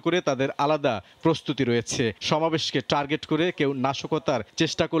কেন্দ্র করে তাদের আলাদা প্রস্তুতি রয়েছে। সমাবেশকে টার্গেট করে কেউ নাশকতার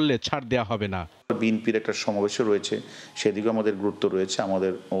চেষ্টা করলে ছাড় দেওয়া হবে না। বিএনপির একটা সমাবেশও রয়েছে, সেদিকে আমাদের গুরুত্ব রয়েছে।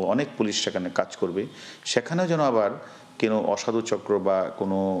 আমাদের অনেক পুলিশ সেখানে কাজ করবে। সেখানেও যেন আবার কোনো অসাধু চক্র বা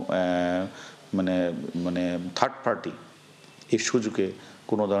কোনো মানে থার্ড পার্টি এই সুযোগে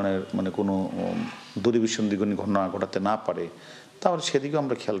কোনো ধরনের কোনো দুর্বিসন্ধিগুলি ঘটনা ঘটাতে না পারে, তাহলে সেদিকে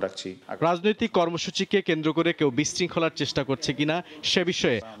আমরা খেয়াল রাখছি। রাজনৈতিক কর্মসূচিকে কেন্দ্র করে কেউ বিশৃঙ্খলার চেষ্টা করছে কিনা সে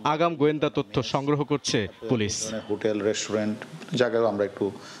বিষয়ে আগাম গোয়েন্দা তথ্য সংগ্রহ করছে পুলিশ। হোটেল, রেস্টুরেন্ট জায়গায় আমরা একটু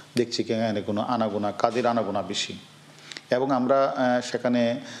দেখছি কোনো আনাগোনা, কাদের আনাগোনা বেশি, এবং আমরা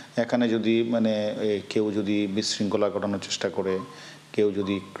এখানে যদি কেউ যদি বিশৃঙ্খলা ঘটানোর চেষ্টা করে, কেউ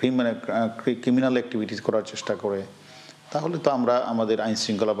যদি ক্রিমিনাল অ্যাক্টিভিটিস করার চেষ্টা করে, তাহলে তো আমরা আমাদের আইন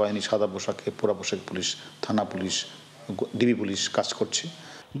শৃঙ্খলা বাহিনী সাদা পোশাকে, পোড়া পোশাক পুলিশ, থানা পুলিশ, ডিবি পুলিশ কাজ করছে।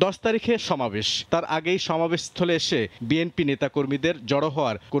 10 তারিখে সমাবেশ, তার আগেই সমাবেশস্থলে এসে বিএনপি নেতাকর্মীদের জড়ো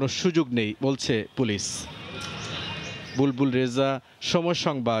হওয়ার কোনো সুযোগ নেই বলছে পুলিশ। বুলবুল রেজা, সময়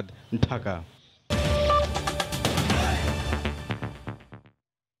সংবাদ, ঢাকা।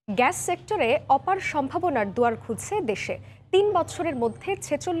 গ্যাস সেক্টরে অপার সম্ভাবনার দুয়ার খুঁজছে দেশে। 3 বছরের মধ্যে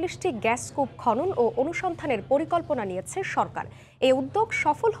 46টি গ্যাস কূপ খনন ও অনুসন্ধানের পরিকল্পনা নিয়েছে সরকার। এই উদ্যোগ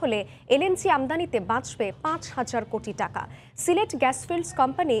সফল হলে এলএনজি আমদানিতে বাঁচবে 5,000 কোটি টাকা। সিলেট গ্যাস ফিল্ডস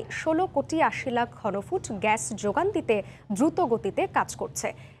কোম্পানি 16 কোটি 80 লাখ ঘনফুট গ্যাস যোগান দিতে দ্রুত গতিতে কাজ করছে।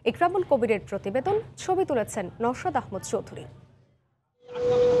 ইকরামুল কবিরের প্রতিবেদন, ছবি তুলেছেন নওশাদ আহমদ চৌধুরী।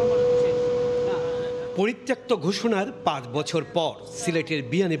 পরিত্যক্ত ঘোষণার 5 বছর পর সিলেটের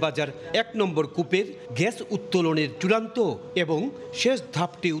বিয়ানীবাজার 1 নম্বর কূপের গ্যাস উত্তোলনের চূড়ান্ত এবং শেষ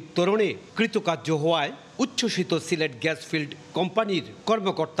ধাপটি উত্তোলনে কৃতকার্য হওয়ায় উচ্ছ্বসিত সিলেট গ্যাস ফিল্ড কোম্পানির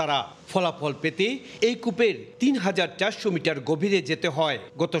কর্মকর্তারা। ফলাফল পেতে এই কূপের 3,400 মিটার গভীরে যেতে হয়।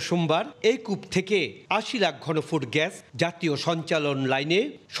 গত সোমবার এই কূপ থেকে 80 লাখ ঘনফুট গ্যাস জাতীয় সঞ্চালন লাইনে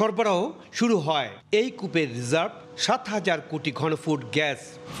সরবরাহ শুরু হয়। এই কূপের রিজার্ভ 7,000 কোটি ঘনফুট গ্যাস।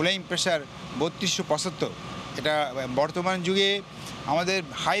 Flame pressure 3275। এটা বর্তমান যুগে আমাদের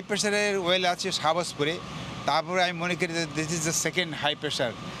হাই প্রেশারের ওয়েল আছে শাহবাজপুরে, তারপরে আমি মনে করি this is the second high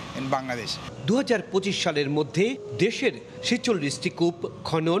pressure in Bangladesh. 2025 সালের মধ্যে দেশের 46টি কূপ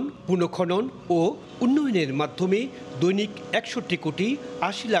খনন, পুনঃখনন ও উন্নয়নের মাধ্যমে দৈনিক 61 কোটি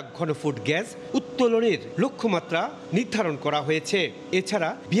 80 লাখ ঘনফুট গ্যাস উত্তোলনের লক্ষ্যমাত্রা নির্ধারণ করা হয়েছে। এছাড়া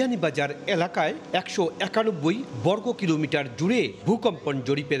বিয়ানীবাজার এলাকায় 191 বর্গ কিলোমিটার জুড়ে ভূকম্পন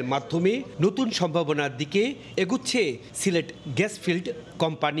জরিপের মাধ্যমে নতুন সম্ভাবনার দিকে এগুচ্ছে সিলেট গ্যাস ফিল্ড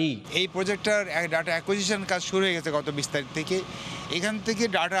কোম্পানি। এই প্রজেক্টটার ডাটা অ্যাকুইজিশন কাজ শুরু হয়ে গেছে গত 20 তারিখ থেকে। এখান থেকে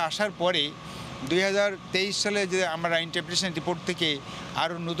ডাটা আসার পরে 2023 সালে যে আমরা ইন্টারপ্রিটেশন রিপোর্ট থেকে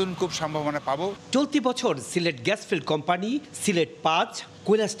আরও নতুন খুব সম্ভাবনা পাবো। চলতি বছর Sylhet gas field company Sylhet 5,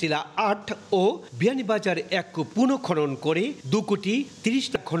 Kailashtila 8 ও বিয়ানীবাজার 1 কূপ পুনঃখনন করে 2 কোটি 30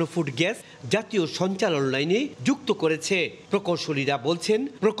 লাখ ঘনফুট গ্যাস জাতীয় সঞ্চালন লাইনে যুক্ত করেছে। প্রকৌশলীরা বলছেন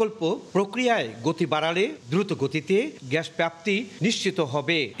প্রকল্প প্রক্রিয়ায় গতি বাড়ালে দ্রুত গতিতে গ্যাস প্রাপ্তি নিশ্চিত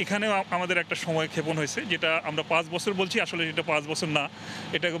হবে। এখানেও আমাদের একটা সময় ক্ষেপণ হয়েছে, যেটা আমরা 5 বছর বলছি, আসলে এটা 5 বছর না।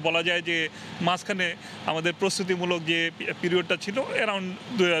 এটাকে বলা যায় যে মাঝখানে আমাদের প্রস্তুতিমূলক যে পিরিয়ডটা ছিল অ্যারাউন্ড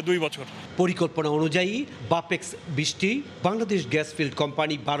 2 বছর। পরিকল্পনা অনুযায়ী Bapex 20টি, Bangladesh gas field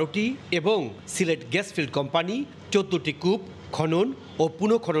company 12টি এবং সিলেট গ্যাস ফিল্ড কোম্পানি 14টি কূপ খনন ও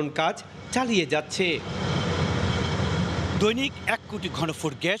পুনঃখনন কাজ চালিয়ে যাচ্ছে। দৈনিক 1 কোটি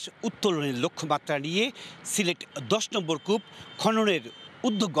ঘনফুট গ্যাস উত্তোলনের লক্ষ্যমাত্রা নিয়ে সিলেট 10 নম্বর কূপ খননের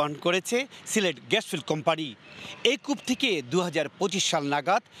উদ্যোগ গ্রহণ করেছে সিলেট গ্যাস ফিল্ড কোম্পানি। এই কূপ থেকে 2025 সাল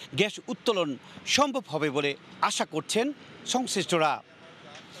নাগাদ গ্যাস উত্তোলন সম্ভব হবে বলে আশা করছেন সংশ্লিষ্টরা।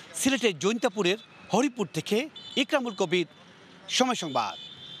 সিলেটের জৈন্তাপুরের হরিপুর থেকে ইকরামুল কবির, সময় সংবাদ।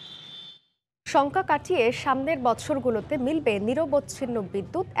 শঙ্কা কাটিয়ে সামনের বছরগুলোতে মিলবে নিরবচ্ছিন্ন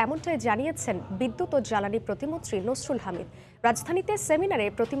বিদ্যুৎ, এমনটাই জানিয়েছেন বিদ্যুৎ ও জ্বালানি প্রতিমন্ত্রী নসরুল হামিদ। রাজধানীতে সেমিনারে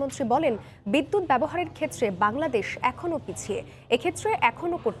প্রতিমন্ত্রী বলেন, বিদ্যুৎ ব্যবহারের ক্ষেত্রে বাংলাদেশ এখনও পিছিয়ে, এক্ষেত্রে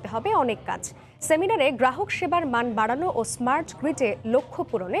এখনও করতে হবে অনেক কাজ। সেমিনারে গ্রাহক সেবার মান বাড়ানো ও স্মার্ট গ্রিডে লক্ষ্য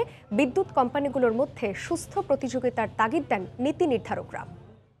পূরণে বিদ্যুৎ কোম্পানিগুলোর মধ্যে সুস্থ প্রতিযোগিতার তাগিদ দেন নীতি নির্ধারকরা।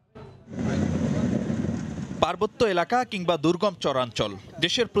 পার্বত্য এলাকা কিংবা দুর্গম চরাঞ্চল,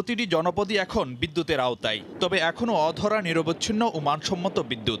 দেশের প্রতিটি জনপদই এখন বিদ্যুতের আওতায়। তবে এখনও অধরা নিরবচ্ছিন্ন ও মানসম্মত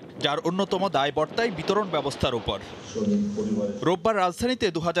বিদ্যুৎ, যার অন্যতম দায় বর্তায় বিতরণ ব্যবস্থার উপর। রোববার রাজধানীতে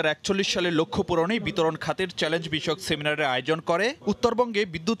 2041 সালের লক্ষ্য পূরণে বিতরণ খাতের চ্যালেঞ্জ বিষয়ক সেমিনারের আয়োজন করে উত্তরবঙ্গে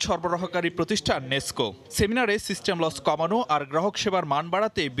বিদ্যুৎ সরবরাহকারী প্রতিষ্ঠান নেসকো। সেমিনারে সিস্টেম লস কমানো আর গ্রাহক সেবার মান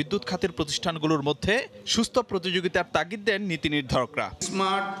বাড়াতে বিদ্যুৎ খাতের প্রতিষ্ঠানগুলোর মধ্যে সুস্থ প্রতিযোগিতার তাগিদ দেন নীতি নির্ধারকরা।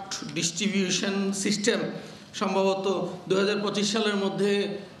 স্মার্ট ডিস্ট্রিবিউশন সিস্টেম সম্ভবত 2025 সালের মধ্যে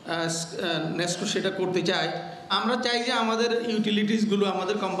নেসকো সেটা করতে চায়। আমরা চাই যে আমাদের ইউটিলিটিসগুলো,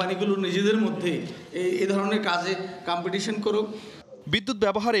 আমাদের কোম্পানিগুলো নিজেদের মধ্যে এই ধরনের কাজে কম্পিটিশন করুক। বিদ্যুৎ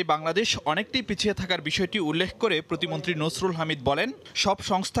ব্যবহারে বাংলাদেশ অনেকটাই পিছিয়ে থাকার বিষয়টি উল্লেখ করে প্রতিমন্ত্রী নসরুল হামিদ বলেন, সব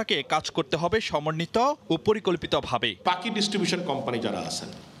সংস্থাকে কাজ করতে হবে সমন্বিত ও পরিকল্পিতভাবে। বাকি ডিস্ট্রিবিউশন কোম্পানি যারা আছেন,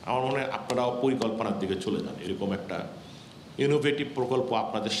 আমার মনে হয় আপনারাও পরিকল্পনার দিকে চলে যান। এরকম একটা ইনোভেটিভ প্রকল্প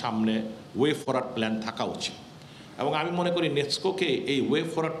আপনাদের সামনে ওয়ে ফরওয়ার্ড প্ল্যান থাকা উচিত, এবং আমি মনে করি নেসকোকে এই ওয়ে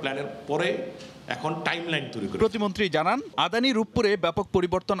ফরওয়ার্ড প্ল্যানের পরে এখন টাইমলাইন তৈরি করে। প্রতিমন্ত্রী জানান, আদানি রূপপুরে ব্যাপক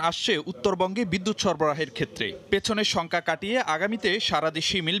পরিবর্তন আসছে উত্তরবঙ্গে বিদ্যুৎ সরবরাহের ক্ষেত্রে। পেছনের শঙ্কা কাটিয়ে আগামীতে সারা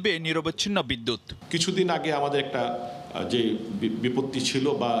দেশে মিলবে নিরবচ্ছিন্ন বিদ্যুৎ। কিছুদিন আগে আমাদের একটা যে বিপত্তি ছিল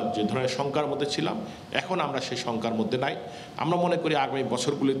বা যে ধরনের শঙ্কার মধ্যে ছিলাম, এখন আমরা সেই শঙ্কার মধ্যে নাই। আমরা মনে করি আগামী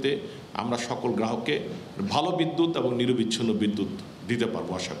বছরগুলিতে আমরা সকল গ্রাহককে ভালো বিদ্যুৎ এবং নিরবিচ্ছিন্ন বিদ্যুৎ দিতে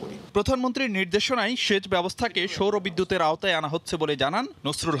পারবো আশা করি। প্রধানমন্ত্রীর নির্দেশনায় সেচ ব্যবস্থাকে সৌর বিদ্যুতের আওতায় আনা হচ্ছে বলে জানান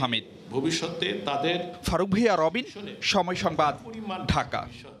নসরুল হামিদ। ভবিষ্যতে তাদের ফারুক ভাইয়া, রবিন, সময় সংবাদ, ঢাকা।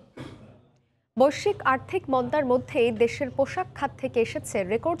 বৈশ্বিক আর্থিক মন্দার মধ্যেই দেশের পোশাক খাত থেকে এসেছে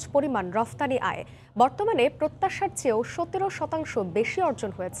রেকর্ড পরিমাণ রফতানি আয়। বর্তমানে প্রত্যাশার চেয়েও 17% বেশি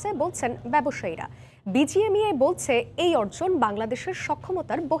অর্জন হয়েছে বলছেন ব্যবসায়ীরা। বিজিএমইএ বলছে এই অর্জন বাংলাদেশের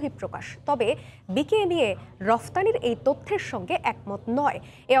সক্ষমতার বহিঃপ্রকাশ। তবে বিকেএমইএ রফতানির এই তথ্যের সঙ্গে একমত নয়।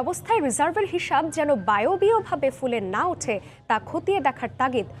 এ অবস্থায় রিজার্ভের হিসাব যেন বায়বীয়ভাবে ফুলে না ওঠে তা খতিয়ে দেখার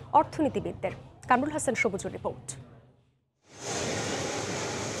তাগিদ অর্থনীতিবিদদের। কামরুল হাসান সবুজের রিপোর্ট।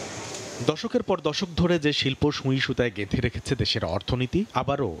 দশকের পর দশক ধরে যে শিল্প সুঁই সুতায় গেঁথে রেখেছে দেশের অর্থনীতি,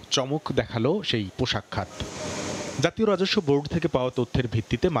 আবারও চমক দেখালো সেই পোশাক খাত। জাতীয় রাজস্ব বোর্ড থেকে পাওয়া তথ্যের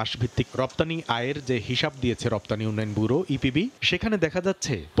ভিত্তিতে মাসভিত্তিক রপ্তানি আয়ের যে হিসাব দিয়েছে রপ্তানি উন্নয়ন ব্যুরো ইপিবি, সেখানে দেখা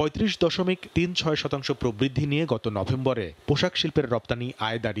যাচ্ছে 35.36% প্রবৃদ্ধি নিয়ে গত নভেম্বরে পোশাক শিল্পের রপ্তানি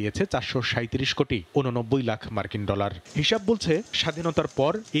আয় দাঁড়িয়েছে 437 কোটি 89 লাখ মার্কিন ডলার। হিসাব বলছে, স্বাধীনতার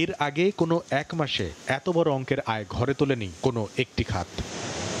পর এর আগে কোনো এক মাসে এত বড় অঙ্কের আয় ঘরে তোলেনি কোনো একটি খাত।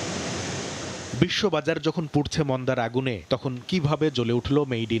 বিশ্ববাজার যখন পুড়ছে মন্দার আগুনে, তখন কিভাবে জ্বলে উঠল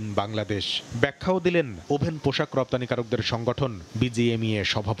মেড ইন বাংলাদেশ? ব্যাখ্যাও দিলেন ওভেন পোশাক রপ্তানিকারকদের সংগঠন বিজিএমইএ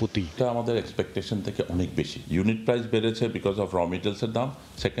সভাপতি। এটা আমাদের এক্সপেকটেশন থেকে অনেক বেশি। ইউনিট প্রাইস বেড়েছে বিকজ অফ র মেটেরিয়ালসের দাম।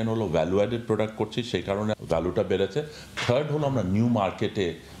 সেকেন্ড হলো ভ্যালু অ্যাডেড প্রোডাক্ট করছি, সেই কারণে ভ্যালুটা বেড়েছে। থার্ড হলো আমরা নিউ মার্কেটে,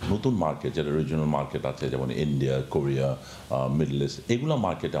 নতুন মার্কেট যেটা রিজিওনাল মার্কেট আছে, যেমন ইন্ডিয়া, কোরিয়া, মিডল ইস্ট, এগুলো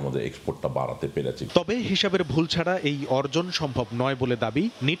মার্কেটে আমাদের এক্সপোর্টটা বাড়াতে পেরেছি। তবে হিসাবের ভুল ছাড়া এই অর্জন সম্ভব নয় বলে দাবি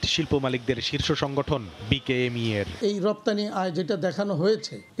নিট শিল্প মালিকদের শীর্ষ সংগঠন বিকেএমই এর। এই রপ্তানি আয় যেটা দেখানো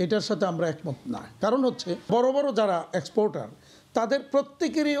হয়েছে, এটার সাথে আমরা একমত না। কারণ হচ্ছে বড় বড় যারা এক্সপোর্টার, তাদের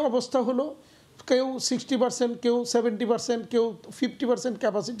প্রত্যেকেরই অবস্থা হলো কেউ 60%, কেউ 70%, কেউ 50%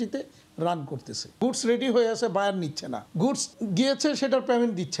 ক্যাপাসিটিতে রান করতেছে। গুডস রেডি হয়ে আছে, বায়ার নিচ্ছে না। গুডস গিয়েছে, সেটার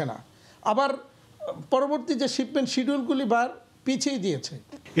পেমেন্ট দিচ্ছে না। আবার পরবর্তী যে শিপমেন্ট শিডিউলগুলি বায়ার পিছিয়ে দিয়েছে।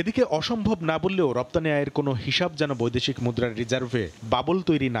 এদিকে অসম্ভব না বললেও রপ্তানি আয়ের কোনো হিসাব যেন বৈদেশিক মুদ্রার রিজার্ভে বাবল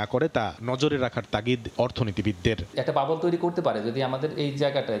তৈরি না করে তা নজরে রাখার তাগিদ অর্থনীতিবিদদের। একটা বাবল তৈরি করতে পারে যদি আমাদের এই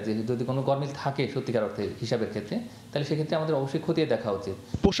জায়গাটায় যদি কোনো গরমিল থাকে সত্যিকার অর্থে হিসাবের ক্ষেত্রে, তাহলে সেক্ষেত্রে আমাদের অবশ্যই খতিয়ে দেখা উচিত।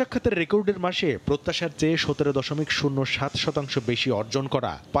 পোশাক খাতের রেকর্ডের মাসে প্রত্যাশার চেয়ে 17.07% বেশি অর্জন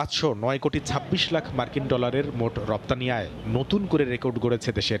করা 509 কোটি 26 লাখ মার্কিন ডলারের মোট রপ্তানি আয় নতুন করে রেকর্ড গড়েছে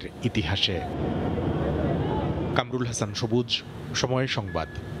দেশের ইতিহাসে। কামরুল হাসান সবুজ, সময় সংবাদ,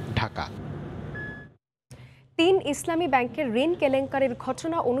 ঢাকা। 3 ইসলামী ব্যাংকের ঋণ কেলেঙ্কারির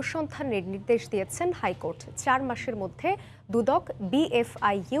ঘটনা অনুসন্ধানের নির্দেশ দিয়েছেন হাইকোর্ট। 4 মাসের মধ্যে দুদক,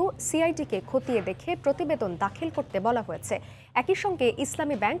 BFIU, CID-কে খতিয়ে দেখে প্রতিবেদন দাখিল করতে বলা হয়েছে। একই সঙ্গে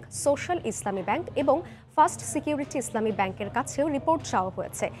ইসলামী ব্যাংক, সোশ্যাল ইসলামী ব্যাংক এবং ফার্স্ট সিকিউরিটি ইসলামী ব্যাংকের কাছেও রিপোর্ট চাওয়া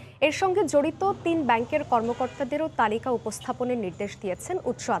হয়েছে। এর সঙ্গে জড়িত 3 ব্যাংকের কর্মকর্তাদেরও তালিকা উপস্থাপনের নির্দেশ দিয়েছেন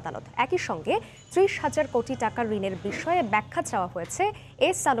উচ্চ আদালত। একই সঙ্গে 30,000 কোটি টাকার ঋণের বিষয়ে ব্যাখ্যা চাওয়া হয়েছে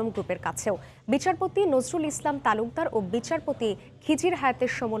এস আলম গ্রুপের কাছেও। বিচারপতি নজরুল ইসলাম তালুকদার ও বিচারপতি খিজির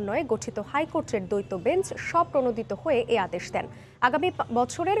হায়াতের সমন্বয়ে গঠিত হাইকোর্টের দ্বৈত বেঞ্চ স্বপ্রণোদিত হয়ে এ আদেশ দেন। আগামী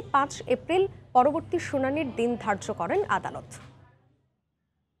বছরের 5 এপ্রিল পরবর্তী শুনানির দিন ধার্য করেন আদালত।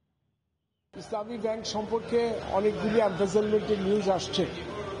 ইসলামী ব্যাংক সম্পর্কে অনেকগুলি এমবেজলমেন্টের নিউজ আসছে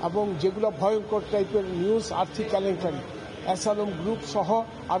এবং যেগুলো ভয়ঙ্কর টাইপের নিউজ, আর্থিক কেলেঙ্কারি। এস আলম গ্রুপ সহ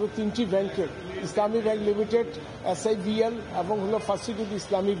আরও 3টি ব্যাংকের, ইসলামী ব্যাংক লিমিটেড, SIBL এবং ফার্স্ট সিকিউরিটি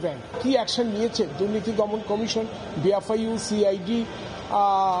ইসলামী ব্যাংক কি অ্যাকশন নিয়েছে দুর্নীতি দমন কমিশন, BFIU, CID,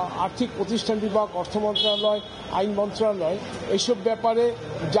 আর্থিক প্রতিষ্ঠান বিভাগ, অর্থ মন্ত্রণালয়, আইন মন্ত্রণালয়, এইসব ব্যাপারে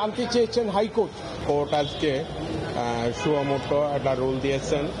জানতে চেয়েছেন হাইকোর্ট। কোর্ট আজকে সুমোটো একটা রুল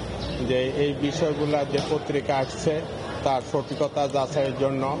দিয়েছেন যে এই বিষয়গুলো যে পত্রিকা আসছে তার সঠিকতা যাচাইয়ের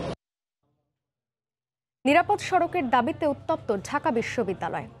জন্য। নিরাপদ সড়কের দাবিতে উত্তপ্ত ঢাকা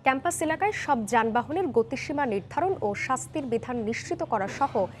বিশ্ববিদ্যালয়। ক্যাম্পাস এলাকায় সব যানবাহনের গতিসীমা নির্ধারণ ও শাস্তির বিধান নিশ্চিত করা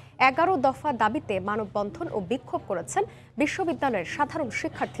সহ 11 দফা দাবিতে মানববন্ধন ও বিক্ষোভ করেছেন বিশ্ববিদ্যালয়ের সাধারণ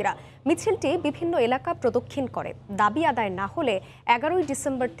শিক্ষার্থীরা। মিছিলটি বিভিন্ন এলাকা প্রদক্ষিণ করে। দাবি আদায় না হলে 11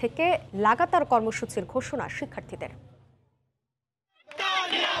 ডিসেম্বর থেকে লাগাতার কর্মসূচির ঘোষণা শিক্ষার্থীদের।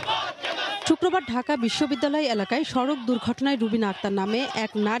 শুক্রবার ঢাকা বিশ্ববিদ্যালয় এলাকায় সড়ক দুর্ঘটনায় রুবিনা আক্তার নামে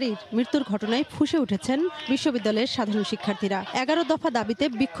এক নারীর মৃত্যুর ঘটনায় ফুঁসে উঠেছেন বিশ্ববিদ্যালয়ের সাধারণ শিক্ষার্থীরা। 11 দফা দাবিতে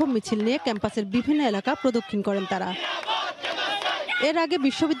বিক্ষোভ মিছিল নিয়ে ক্যাম্পাসের বিভিন্ন এলাকা প্রদক্ষিণ করেন তারা। এর আগে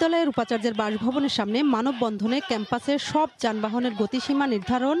বিশ্ববিদ্যালয়ের উপাচার্যের বাসভবনের সামনে মানববন্ধনে ক্যাম্পাসের সব যানবাহনের গতিসীমা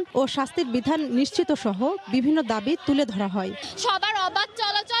নির্ধারণ ও শাস্তির বিধান নিশ্চিত সহ বিভিন্ন দাবি তুলে ধরা হয়। সবার অবাধ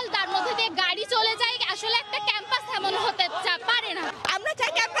চলাচল, তার মধ্যে দিয়ে গাড়ি চলে যায়। আসলে একটা ক্যাম্পাস এমন হতে পারে না। আমরা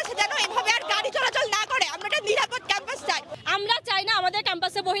চাই ক্যাম্পাসে যেন এভাবে আর গাড়ি চলাচল না করে। আমরা একটা নিরাপদ ক্যাম্পাস চাই। আমরা চাই না আমাদের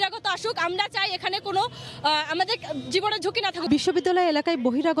ক্যাম্পাসে বহিরাগত আসুক। আমরা চাই এখানে কোনো আমাদের জীবনের ঝুঁকি না থাকুক। বিশ্ববিদ্যালয় এলাকায়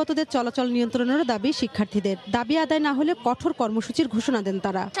বহিরাগতদের চলাচল নিয়ন্ত্রণের দাবি শিক্ষার্থীদের। দাবি আদায় না হলে কঠোর কর্মসূচির ঘোষণা দেন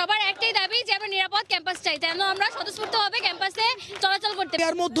তারা। সবার একটাই দাবি যে আমরা নিরাপদ ক্যাম্পাস চাই, যেন আমরা স্বতঃস্ফূর্তভাবে ক্যাম্পাসে চলাচল করতে পারি।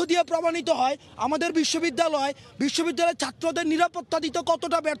 এর মধ্য দিয়ে প্রমাণিত হয় আমাদের বিশ্ববিদ্যালয়ের ছাত্রদের নিরাপত্তা দিতে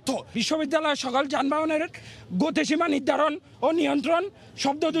কতটা ব্যর্থ। বিশ্ববিদ্যালয়ের সকল যানবাহনের গতিসীমা নির্ধারণ ও নিয়ন্ত্রণ,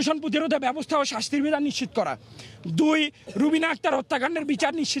 শব্দ দূষণ প্রতিরোধে ব্যবস্থা ও শাস্তির বিধান নিশ্চিত করা। 2, রুবিনা আক্তার হত্যাকাণ্ডের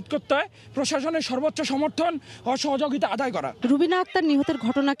বিচার নিশ্চিত করতে হয় প্রশাসনের সর্বোচ্চ সমর্থন ও সহযোগিতা আদায় করা। রুবিনা আক্তার নিহতের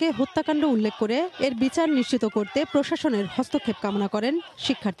ঘটনাকে হত্যাকাণ্ড উল্লেখ করে এর বিচার নিশ্চিত করতে প্রশাসনের হস্তক্ষেপ কামনা করেন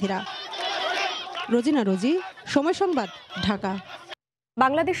শিক্ষার্থীরা। রোজিনা রোজি, সময় সংবাদ, ঢাকা।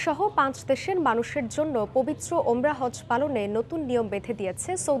 বাংলাদেশ সহ 5 দেশের মানুষের জন্য পবিত্র ওমরা হজ পালনে নতুন নিয়ম বেঁধে দিয়েছে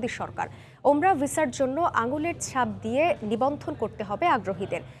সৌদি সরকার। ওমরা ভিসার জন্য আঙুলের ছাপ দিয়ে নিবন্ধন করতে হবে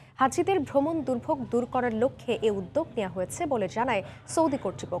আগ্রহীদের। হাজিদের ভ্রমণ দুর্ভোগ দূর করার লক্ষ্যে এ উদ্যোগ নেওয়া হয়েছে বলে জানায় সৌদি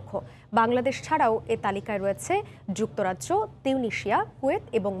কর্তৃপক্ষ। বাংলাদেশ ছাড়াও এ তালিকায় রয়েছে যুক্তরাজ্য, তিউনিসিয়া, কুয়েত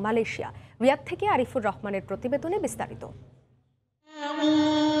এবং মালয়েশিয়া। রিয়াদ থেকে আরিফুর রহমানের প্রতিবেদনে বিস্তারিত।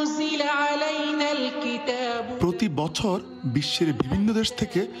 প্রতি বছর বিশ্বের বিভিন্ন দেশ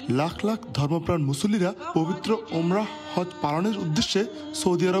থেকে লাখ লাখ ধর্মপ্রাণ মুসল্লিরা পবিত্র ওমরাহ হজ পালনের উদ্দেশ্যে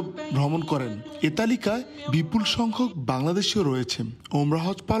সৌদি আরব ভ্রমণ করেন। এ তালিকায় বিপুল সংখ্যক বাংলাদেশীও রয়েছে। ওমরাহ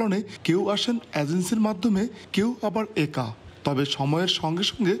হজ পালনে কেউ আসেন এজেন্সির মাধ্যমে, কেউ আবার একা। তবে সময়ের সঙ্গে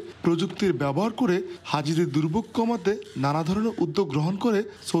সঙ্গে প্রযুক্তির ব্যবহার করে হাজিদের দুর্ভোগ কমাতে নানা ধরনের উদ্যোগ গ্রহণ করে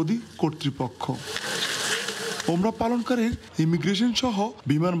সৌদি কর্তৃপক্ষ। ওমরা পালনকারীর ইমিগ্রেশন সহ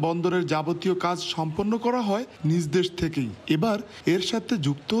বিমানবন্দরের যাবতীয় কাজ সম্পন্ন করা হয় নিজ দেশ থেকেই। এবার এর সাথে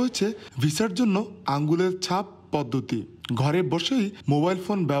যুক্ত হয়েছে ভিসার জন্য আঙ্গুলের ছাপ পদ্ধতি। ঘরে বসেই মোবাইল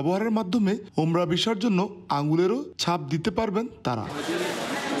ফোন ব্যবহারের মাধ্যমে ওমরা ভিসার জন্য আঙ্গুলেরও ছাপ দিতে পারবেন তারা।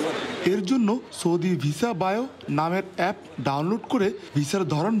 এর জন্য সৌদি ভিসা বায়ো নামের অ্যাপ ডাউনলোড করে ভিসার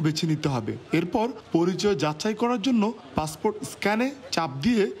ধরন বেছে নিতে হবে। এরপর পরিচয় যাচাই করার জন্য পাসপোর্ট স্ক্যানে চাপ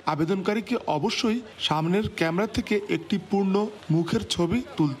দিয়ে আবেদনকারীকে অবশ্যই সামনের ক্যামেরা থেকে একটি পূর্ণ মুখের ছবি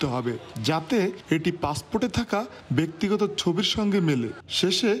তুলতে হবে, যাতে এটি পাসপোর্টে থাকা ব্যক্তিগত ছবির সঙ্গে মেলে।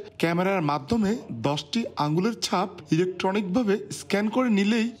 শেষে ক্যামেরার মাধ্যমে 10টি আঙ্গুলের ছাপ ইলেকট্রনিকভাবে স্ক্যান করে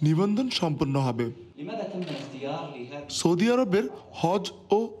নিলেই নিবন্ধন সম্পন্ন হবে। সৌদি আরবের হজ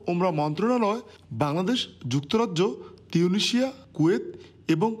ও ওমরা মন্ত্রণালয় বাংলাদেশ, যুক্তরাজ্য, তিউনিসিয়া, কুয়েত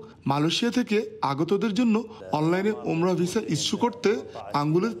এবং মালয়েশিয়া থেকে আগতদের জন্য অনলাইনে ওমরা ভিসা ইস্যু করতে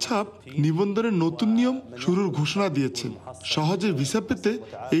আঙ্গুলের ছাপ নিবন্ধনের নতুন নিয়ম শুরুর ঘোষণা দিয়েছে। সহজে ভিসা পেতে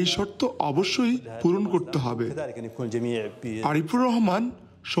এই শর্ত অবশ্যই পূরণ করতে হবে। আরিফুর রহমান,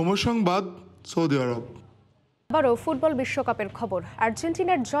 সময় সংবাদ, সৌদি আরব। আবারও ফুটবল বিশ্বকাপের খবর।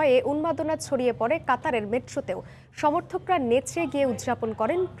 আর্জেন্টিনার জয়ে উন্মাদনা ছড়িয়ে পড়ে কাতারের মেট্রোতেও। সমর্থকরা নেচে গিয়ে উদযাপন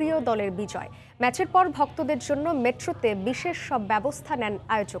করেন প্রিয় দলের বিজয়। ম্যাচের পর ভক্তদের জন্য মেট্রোতে বিশেষ সব ব্যবস্থা নেন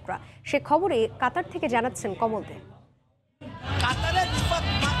আয়োজকরা। সে খবরই কাতার থেকে জানাচ্ছেন কমল দে। কাতারের রিফাত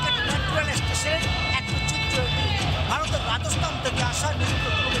মার্কেট মেট্রো স্টেশনের একটা চিত্র। ভারতের রাজস্থান থেকে আসা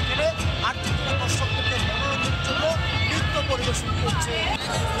নৃত্যগুলো ঘিরে আর্জেন্টিনা দর্শকদের মনোরঞ্জনের জন্য নৃত্য পরিবেশন করছে।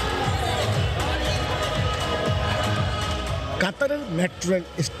 কাতারের মেট্রো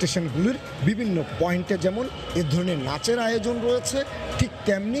স্টেশনগুলির বিভিন্ন পয়েন্টে যেমন এ ধরনের নাচের আয়োজন রয়েছে, ঠিক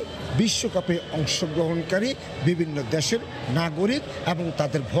তেমনি বিশ্বকাপে অংশগ্রহণকারী বিভিন্ন দেশের নাগরিক এবং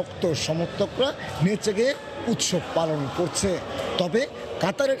তাদের ভক্ত সমর্থকরা নেচে গিয়ে উৎসব পালন করছে। তবে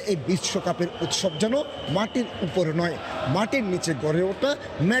কাতারের এই বিশ্বকাপের উৎসব যেন মাটির উপরে নয়, মাটির নিচে গড়ে ওঠা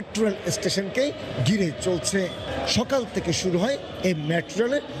মেট্রো রেল স্টেশনকেই ঘিরে চলছে। সকাল থেকে শুরু হয় এই মেট্রো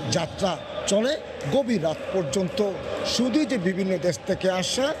রেলের যাত্রা, চলে গভীর রাত পর্যন্ত। শুধুই যে বিভিন্ন দেশ থেকে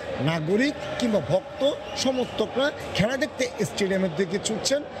আসা নাগরিক কিংবা ভক্ত সমর্থকরা খেলা দেখতে স্টেডিয়ামের দিকে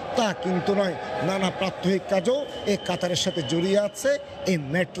ছুটছেন তা কিন্তু নয়, নানা প্রাত্যহিক কাজও এই কাতারের সাথে জড়িয়ে আছে এই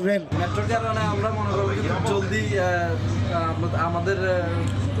মেট্রো রেল। মেট্রোর কারণে আমরা মনে করব জলদি আমাদের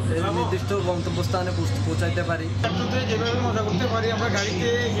নির্দিষ্ট গন্তব্যস্থানে পৌঁছাইতে পারি। মেট্রোতে যেভাবে মজা করতে পারি আমরা গাড়িতে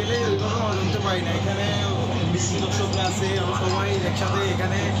গেলে ওইভাবে মজা করতে পারি না। এখানে দর্শকরা আছে, আমরা সবাই একসাথে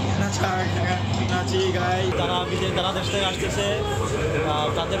এখানে নাচি গাই। যারা দেশ থেকে আসতেছে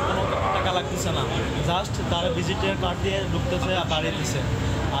তাদের কোনো টাকা লাগতেছে না, জাস্ট তারা ভিজিটের কার্ড দিয়ে ঢুকতেছে আর বাড়িয়ে দিচ্ছে।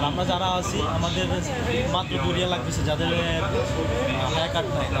 আর আমরা যারা আছি আমাদের মাত্র দুরিয়া লাগতেছে, যাদের হায়ার কার্ড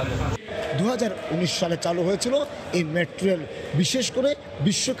নাই তাদের। 2019 সালে চালু হয়েছিল এই মেট্রো রেল, বিশেষ করে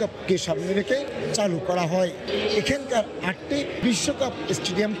বিশ্বকাপকে সামনে রেখে চালু করা হয়। এখানকার 8টি বিশ্বকাপ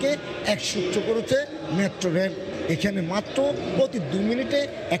স্টেডিয়ামকে একসূত্র করেছে মেট্রো রেল। এখানে মাত্র প্রতি 2 মিনিটে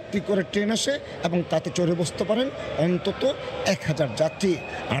একটি করে ট্রেন আসে এবং তাতে চড়ে বসতে পারেন অন্তত 1000 যাত্রী।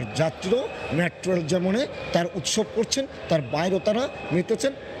 আর যাত্রীরাও মেট্রো রেল যেমন তার উৎসব করছেন, তার বাইরেও তারা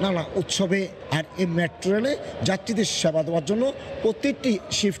মেতেছেন নানা উৎসবে। আর এই মেট্রো রেলে যাত্রীদের সেবা দেওয়ার জন্য প্রতিটি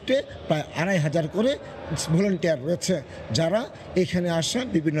শিফটে প্রায় 2500 করে ভলেন্টিয়ার রয়েছে, যারা এখানে আসা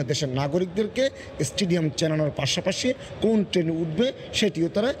বিভিন্ন দেশের নাগরিকদেরকে স্টেডিয়াম চেনানোর পাশাপাশি কোন ট্রেনে উঠবে সেটিও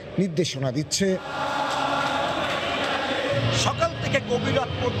তারা নির্দেশনা দিচ্ছে। সকাল থেকে গভীর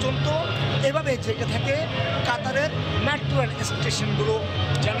রাত পর্যন্ত এভাবে জেগে থাকে কাতারের মেট্রো রেল স্টেশনগুলো,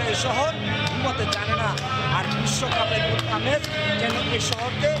 যেন এই শহর ঘুমাতে জানে না। আর বিশ্বকাপের আমেজ যেন এই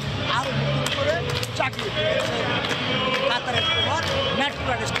শহরকে আরও নতুন করে জাগিয়ে তুলেছে। কাতারের প্রভাব মেট্রো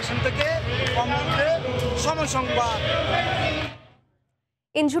রেল স্টেশন থেকে কমলে সময় সংবাদ।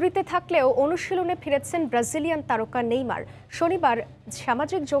 ইনজুরিতে থাকলেও অনুশীলনে ফিরেছেন ব্রাজিলিয়ান তারকা নেইমার। শনিবার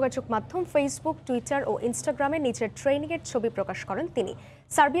সামাজিক যোগাযোগ মাধ্যম ফেসবুক, টুইটার ও ইনস্টাগ্রামে নিজের ট্রেনিংয়ের ছবি প্রকাশ করেন তিনি।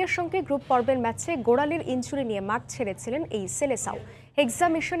 সার্বিয়ার সঙ্গে গ্রুপ পর্বের ম্যাচে গোড়ালির ইনজুরি নিয়ে মাঠ ছেড়েছিলেন এই সেলেসাও। হেক্সা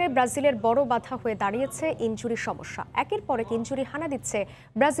মিশনে ব্রাজিলের বড় বাধা হয়ে দাঁড়িয়েছে ইনজুরি সমস্যা। একের পর এক ইনজুরি হানা দিচ্ছে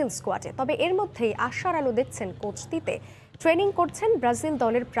ব্রাজিল স্কোয়াডে। তবে এর মধ্যেই আশার আলো দেখছেন কোচ দিতে। ট্রেনিং করছেন ব্রাজিল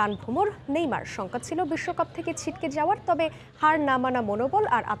দলের প্রাণভ্রমর নেইমার। শঙ্কা ছিল বিশ্বকাপ থেকে ছিটকে যাওয়ার, তবে হার না মানা মনোবল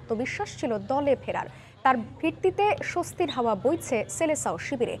আর আত্মবিশ্বাস ছিল দলে ফেরার। তার ভিত্তিতে স্বস্তির হাওয়া বইছে সেলেসাও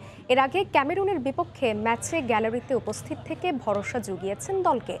শিবিরে। এর আগে ক্যামেরুনের বিপক্ষে ম্যাচে গ্যালারিতে উপস্থিত থেকে ভরসা জুগিয়েছেন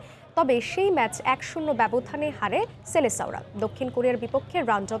দলকে। তবে সেই ম্যাচ 1-0 ব্যবধানে হারে সেলেসাওরা। দক্ষিণ কোরিয়ার বিপক্ষে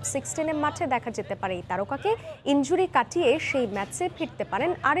রাউন্ড অফ 16 মাঠে দেখা যেতে পারে এই তারকাকে। ইনজুরি কাটিয়ে সেই ম্যাচে ফিরতে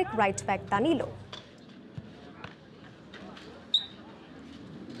পারেন আরেক রাইট ব্যাক দানিলো।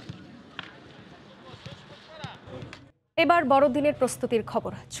 এবার বড়দিনের প্রস্তুতির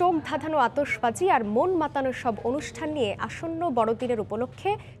খবর। চোখ ধাঁধানো আতশবাজি আর মন মাতানো সব অনুষ্ঠান নিয়ে আসন্ন বড়দিনের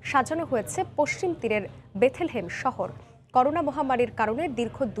উপলক্ষে সাজানো হয়েছে পশ্চিম তীরের বেথেলহেম শহর। করোনা মহামারীর কারণে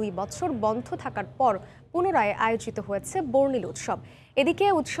দীর্ঘ 2 বছর বন্ধ থাকার পর পুনরায় আয়োজিত হয়েছে বর্ণিল উৎসব। এদিকে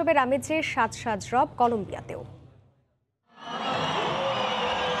উৎসবের আমেজে সাজ সাজ রব কলম্বিয়াতেও।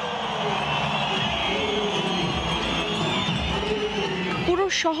 পুরো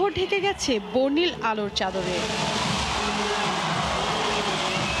শহর ঢেকে গেছে বর্ণিল আলোর চাদরে।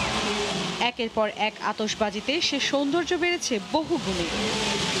 একের পর এক আতশবাজিতে সে সৌন্দর্য বেড়েছে বহুগুণে।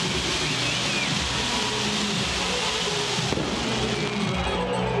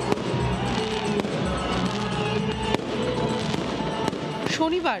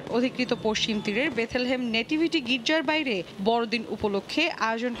 শনিবার অধিকৃত পশ্চিম তীরের বেথেলহেম নেটিভিটি গির্জার বাইরে বড়দিন উপলক্ষে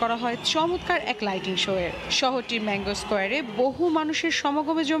আয়োজন করা হয় চমৎকার এক লাইটিং শো এর। শহরটির ম্যাঙ্গো স্কোয়ারে বহু মানুষের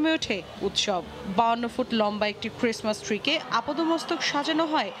সমাগমে জমে ওঠে উৎসব। 52 ফুট লম্বা একটি ক্রিসমাস ট্রিকে আপাদমস্তক সাজানো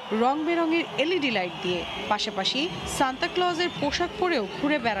হয় রং বেরঙের এলইডি লাইট দিয়ে। পাশাপাশি সান্তা ক্লজের পোশাক পরেও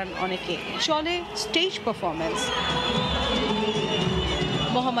ঘুরে বেড়ান অনেকে। চলে স্টেজ পারফরমেন্স।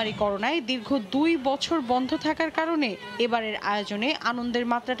 মহামারী করোনায় দীর্ঘ 2 বছর বন্ধ থাকার কারণে এবারের আয়োজনে আনন্দের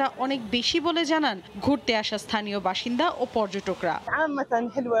মাত্রাটা অনেক বেশি বলে জানান ঘুরতে আসা স্থানীয় বাসিন্দা ও পর্যটকরা।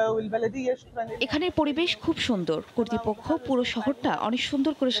 এখানের পরিবেশ খুব সুন্দর, কর্তৃপক্ষ পুরো শহরটা অনেক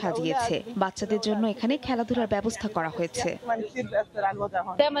সুন্দর করে সাজিয়েছে, বাচ্চাদের জন্য এখানে খেলাধুলার ব্যবস্থা করা হয়েছে।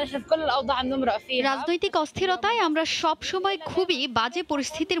 রাজনৈতিক অস্থিরতায় আমরা সব সময় খুবই বাজে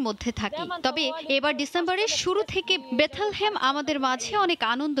পরিস্থিতির মধ্যে থাকি, তবে এবার ডিসেম্বরের শুরু থেকে বেথলহেম আমাদের মাঝে অনেক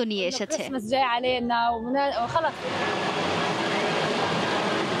আনন্দ নিয়ে এসেছে।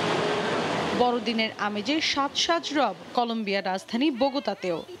 বড়দিনের আমেজে সাজ রব কলম্বিয়ার রাজধানী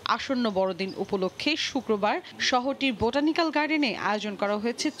বোগোতাতেও। আসন্ন বড়দিন উপলক্ষে শুক্রবার শহরটির বোটানিক্যাল গার্ডেনে আয়োজন করা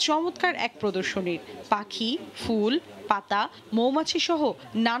হয়েছে চমৎকার এক প্রদর্শনীর। পাখি, ফুল, পাতা, মৌমাছি সহ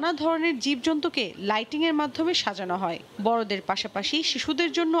নানা ধরনের জীবজন্তুকে লাইটিং এর মাধ্যমে সাজানো হয়। বড়দের পাশাপাশি শিশুদের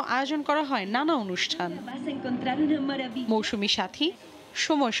জন্য আয়োজন করা হয় নানা অনুষ্ঠান। মৌসুমী সাথী,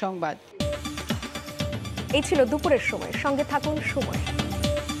 সময় সংবাদ। এই ছিল দুপুরের সময়, সঙ্গে থাকুন সময়।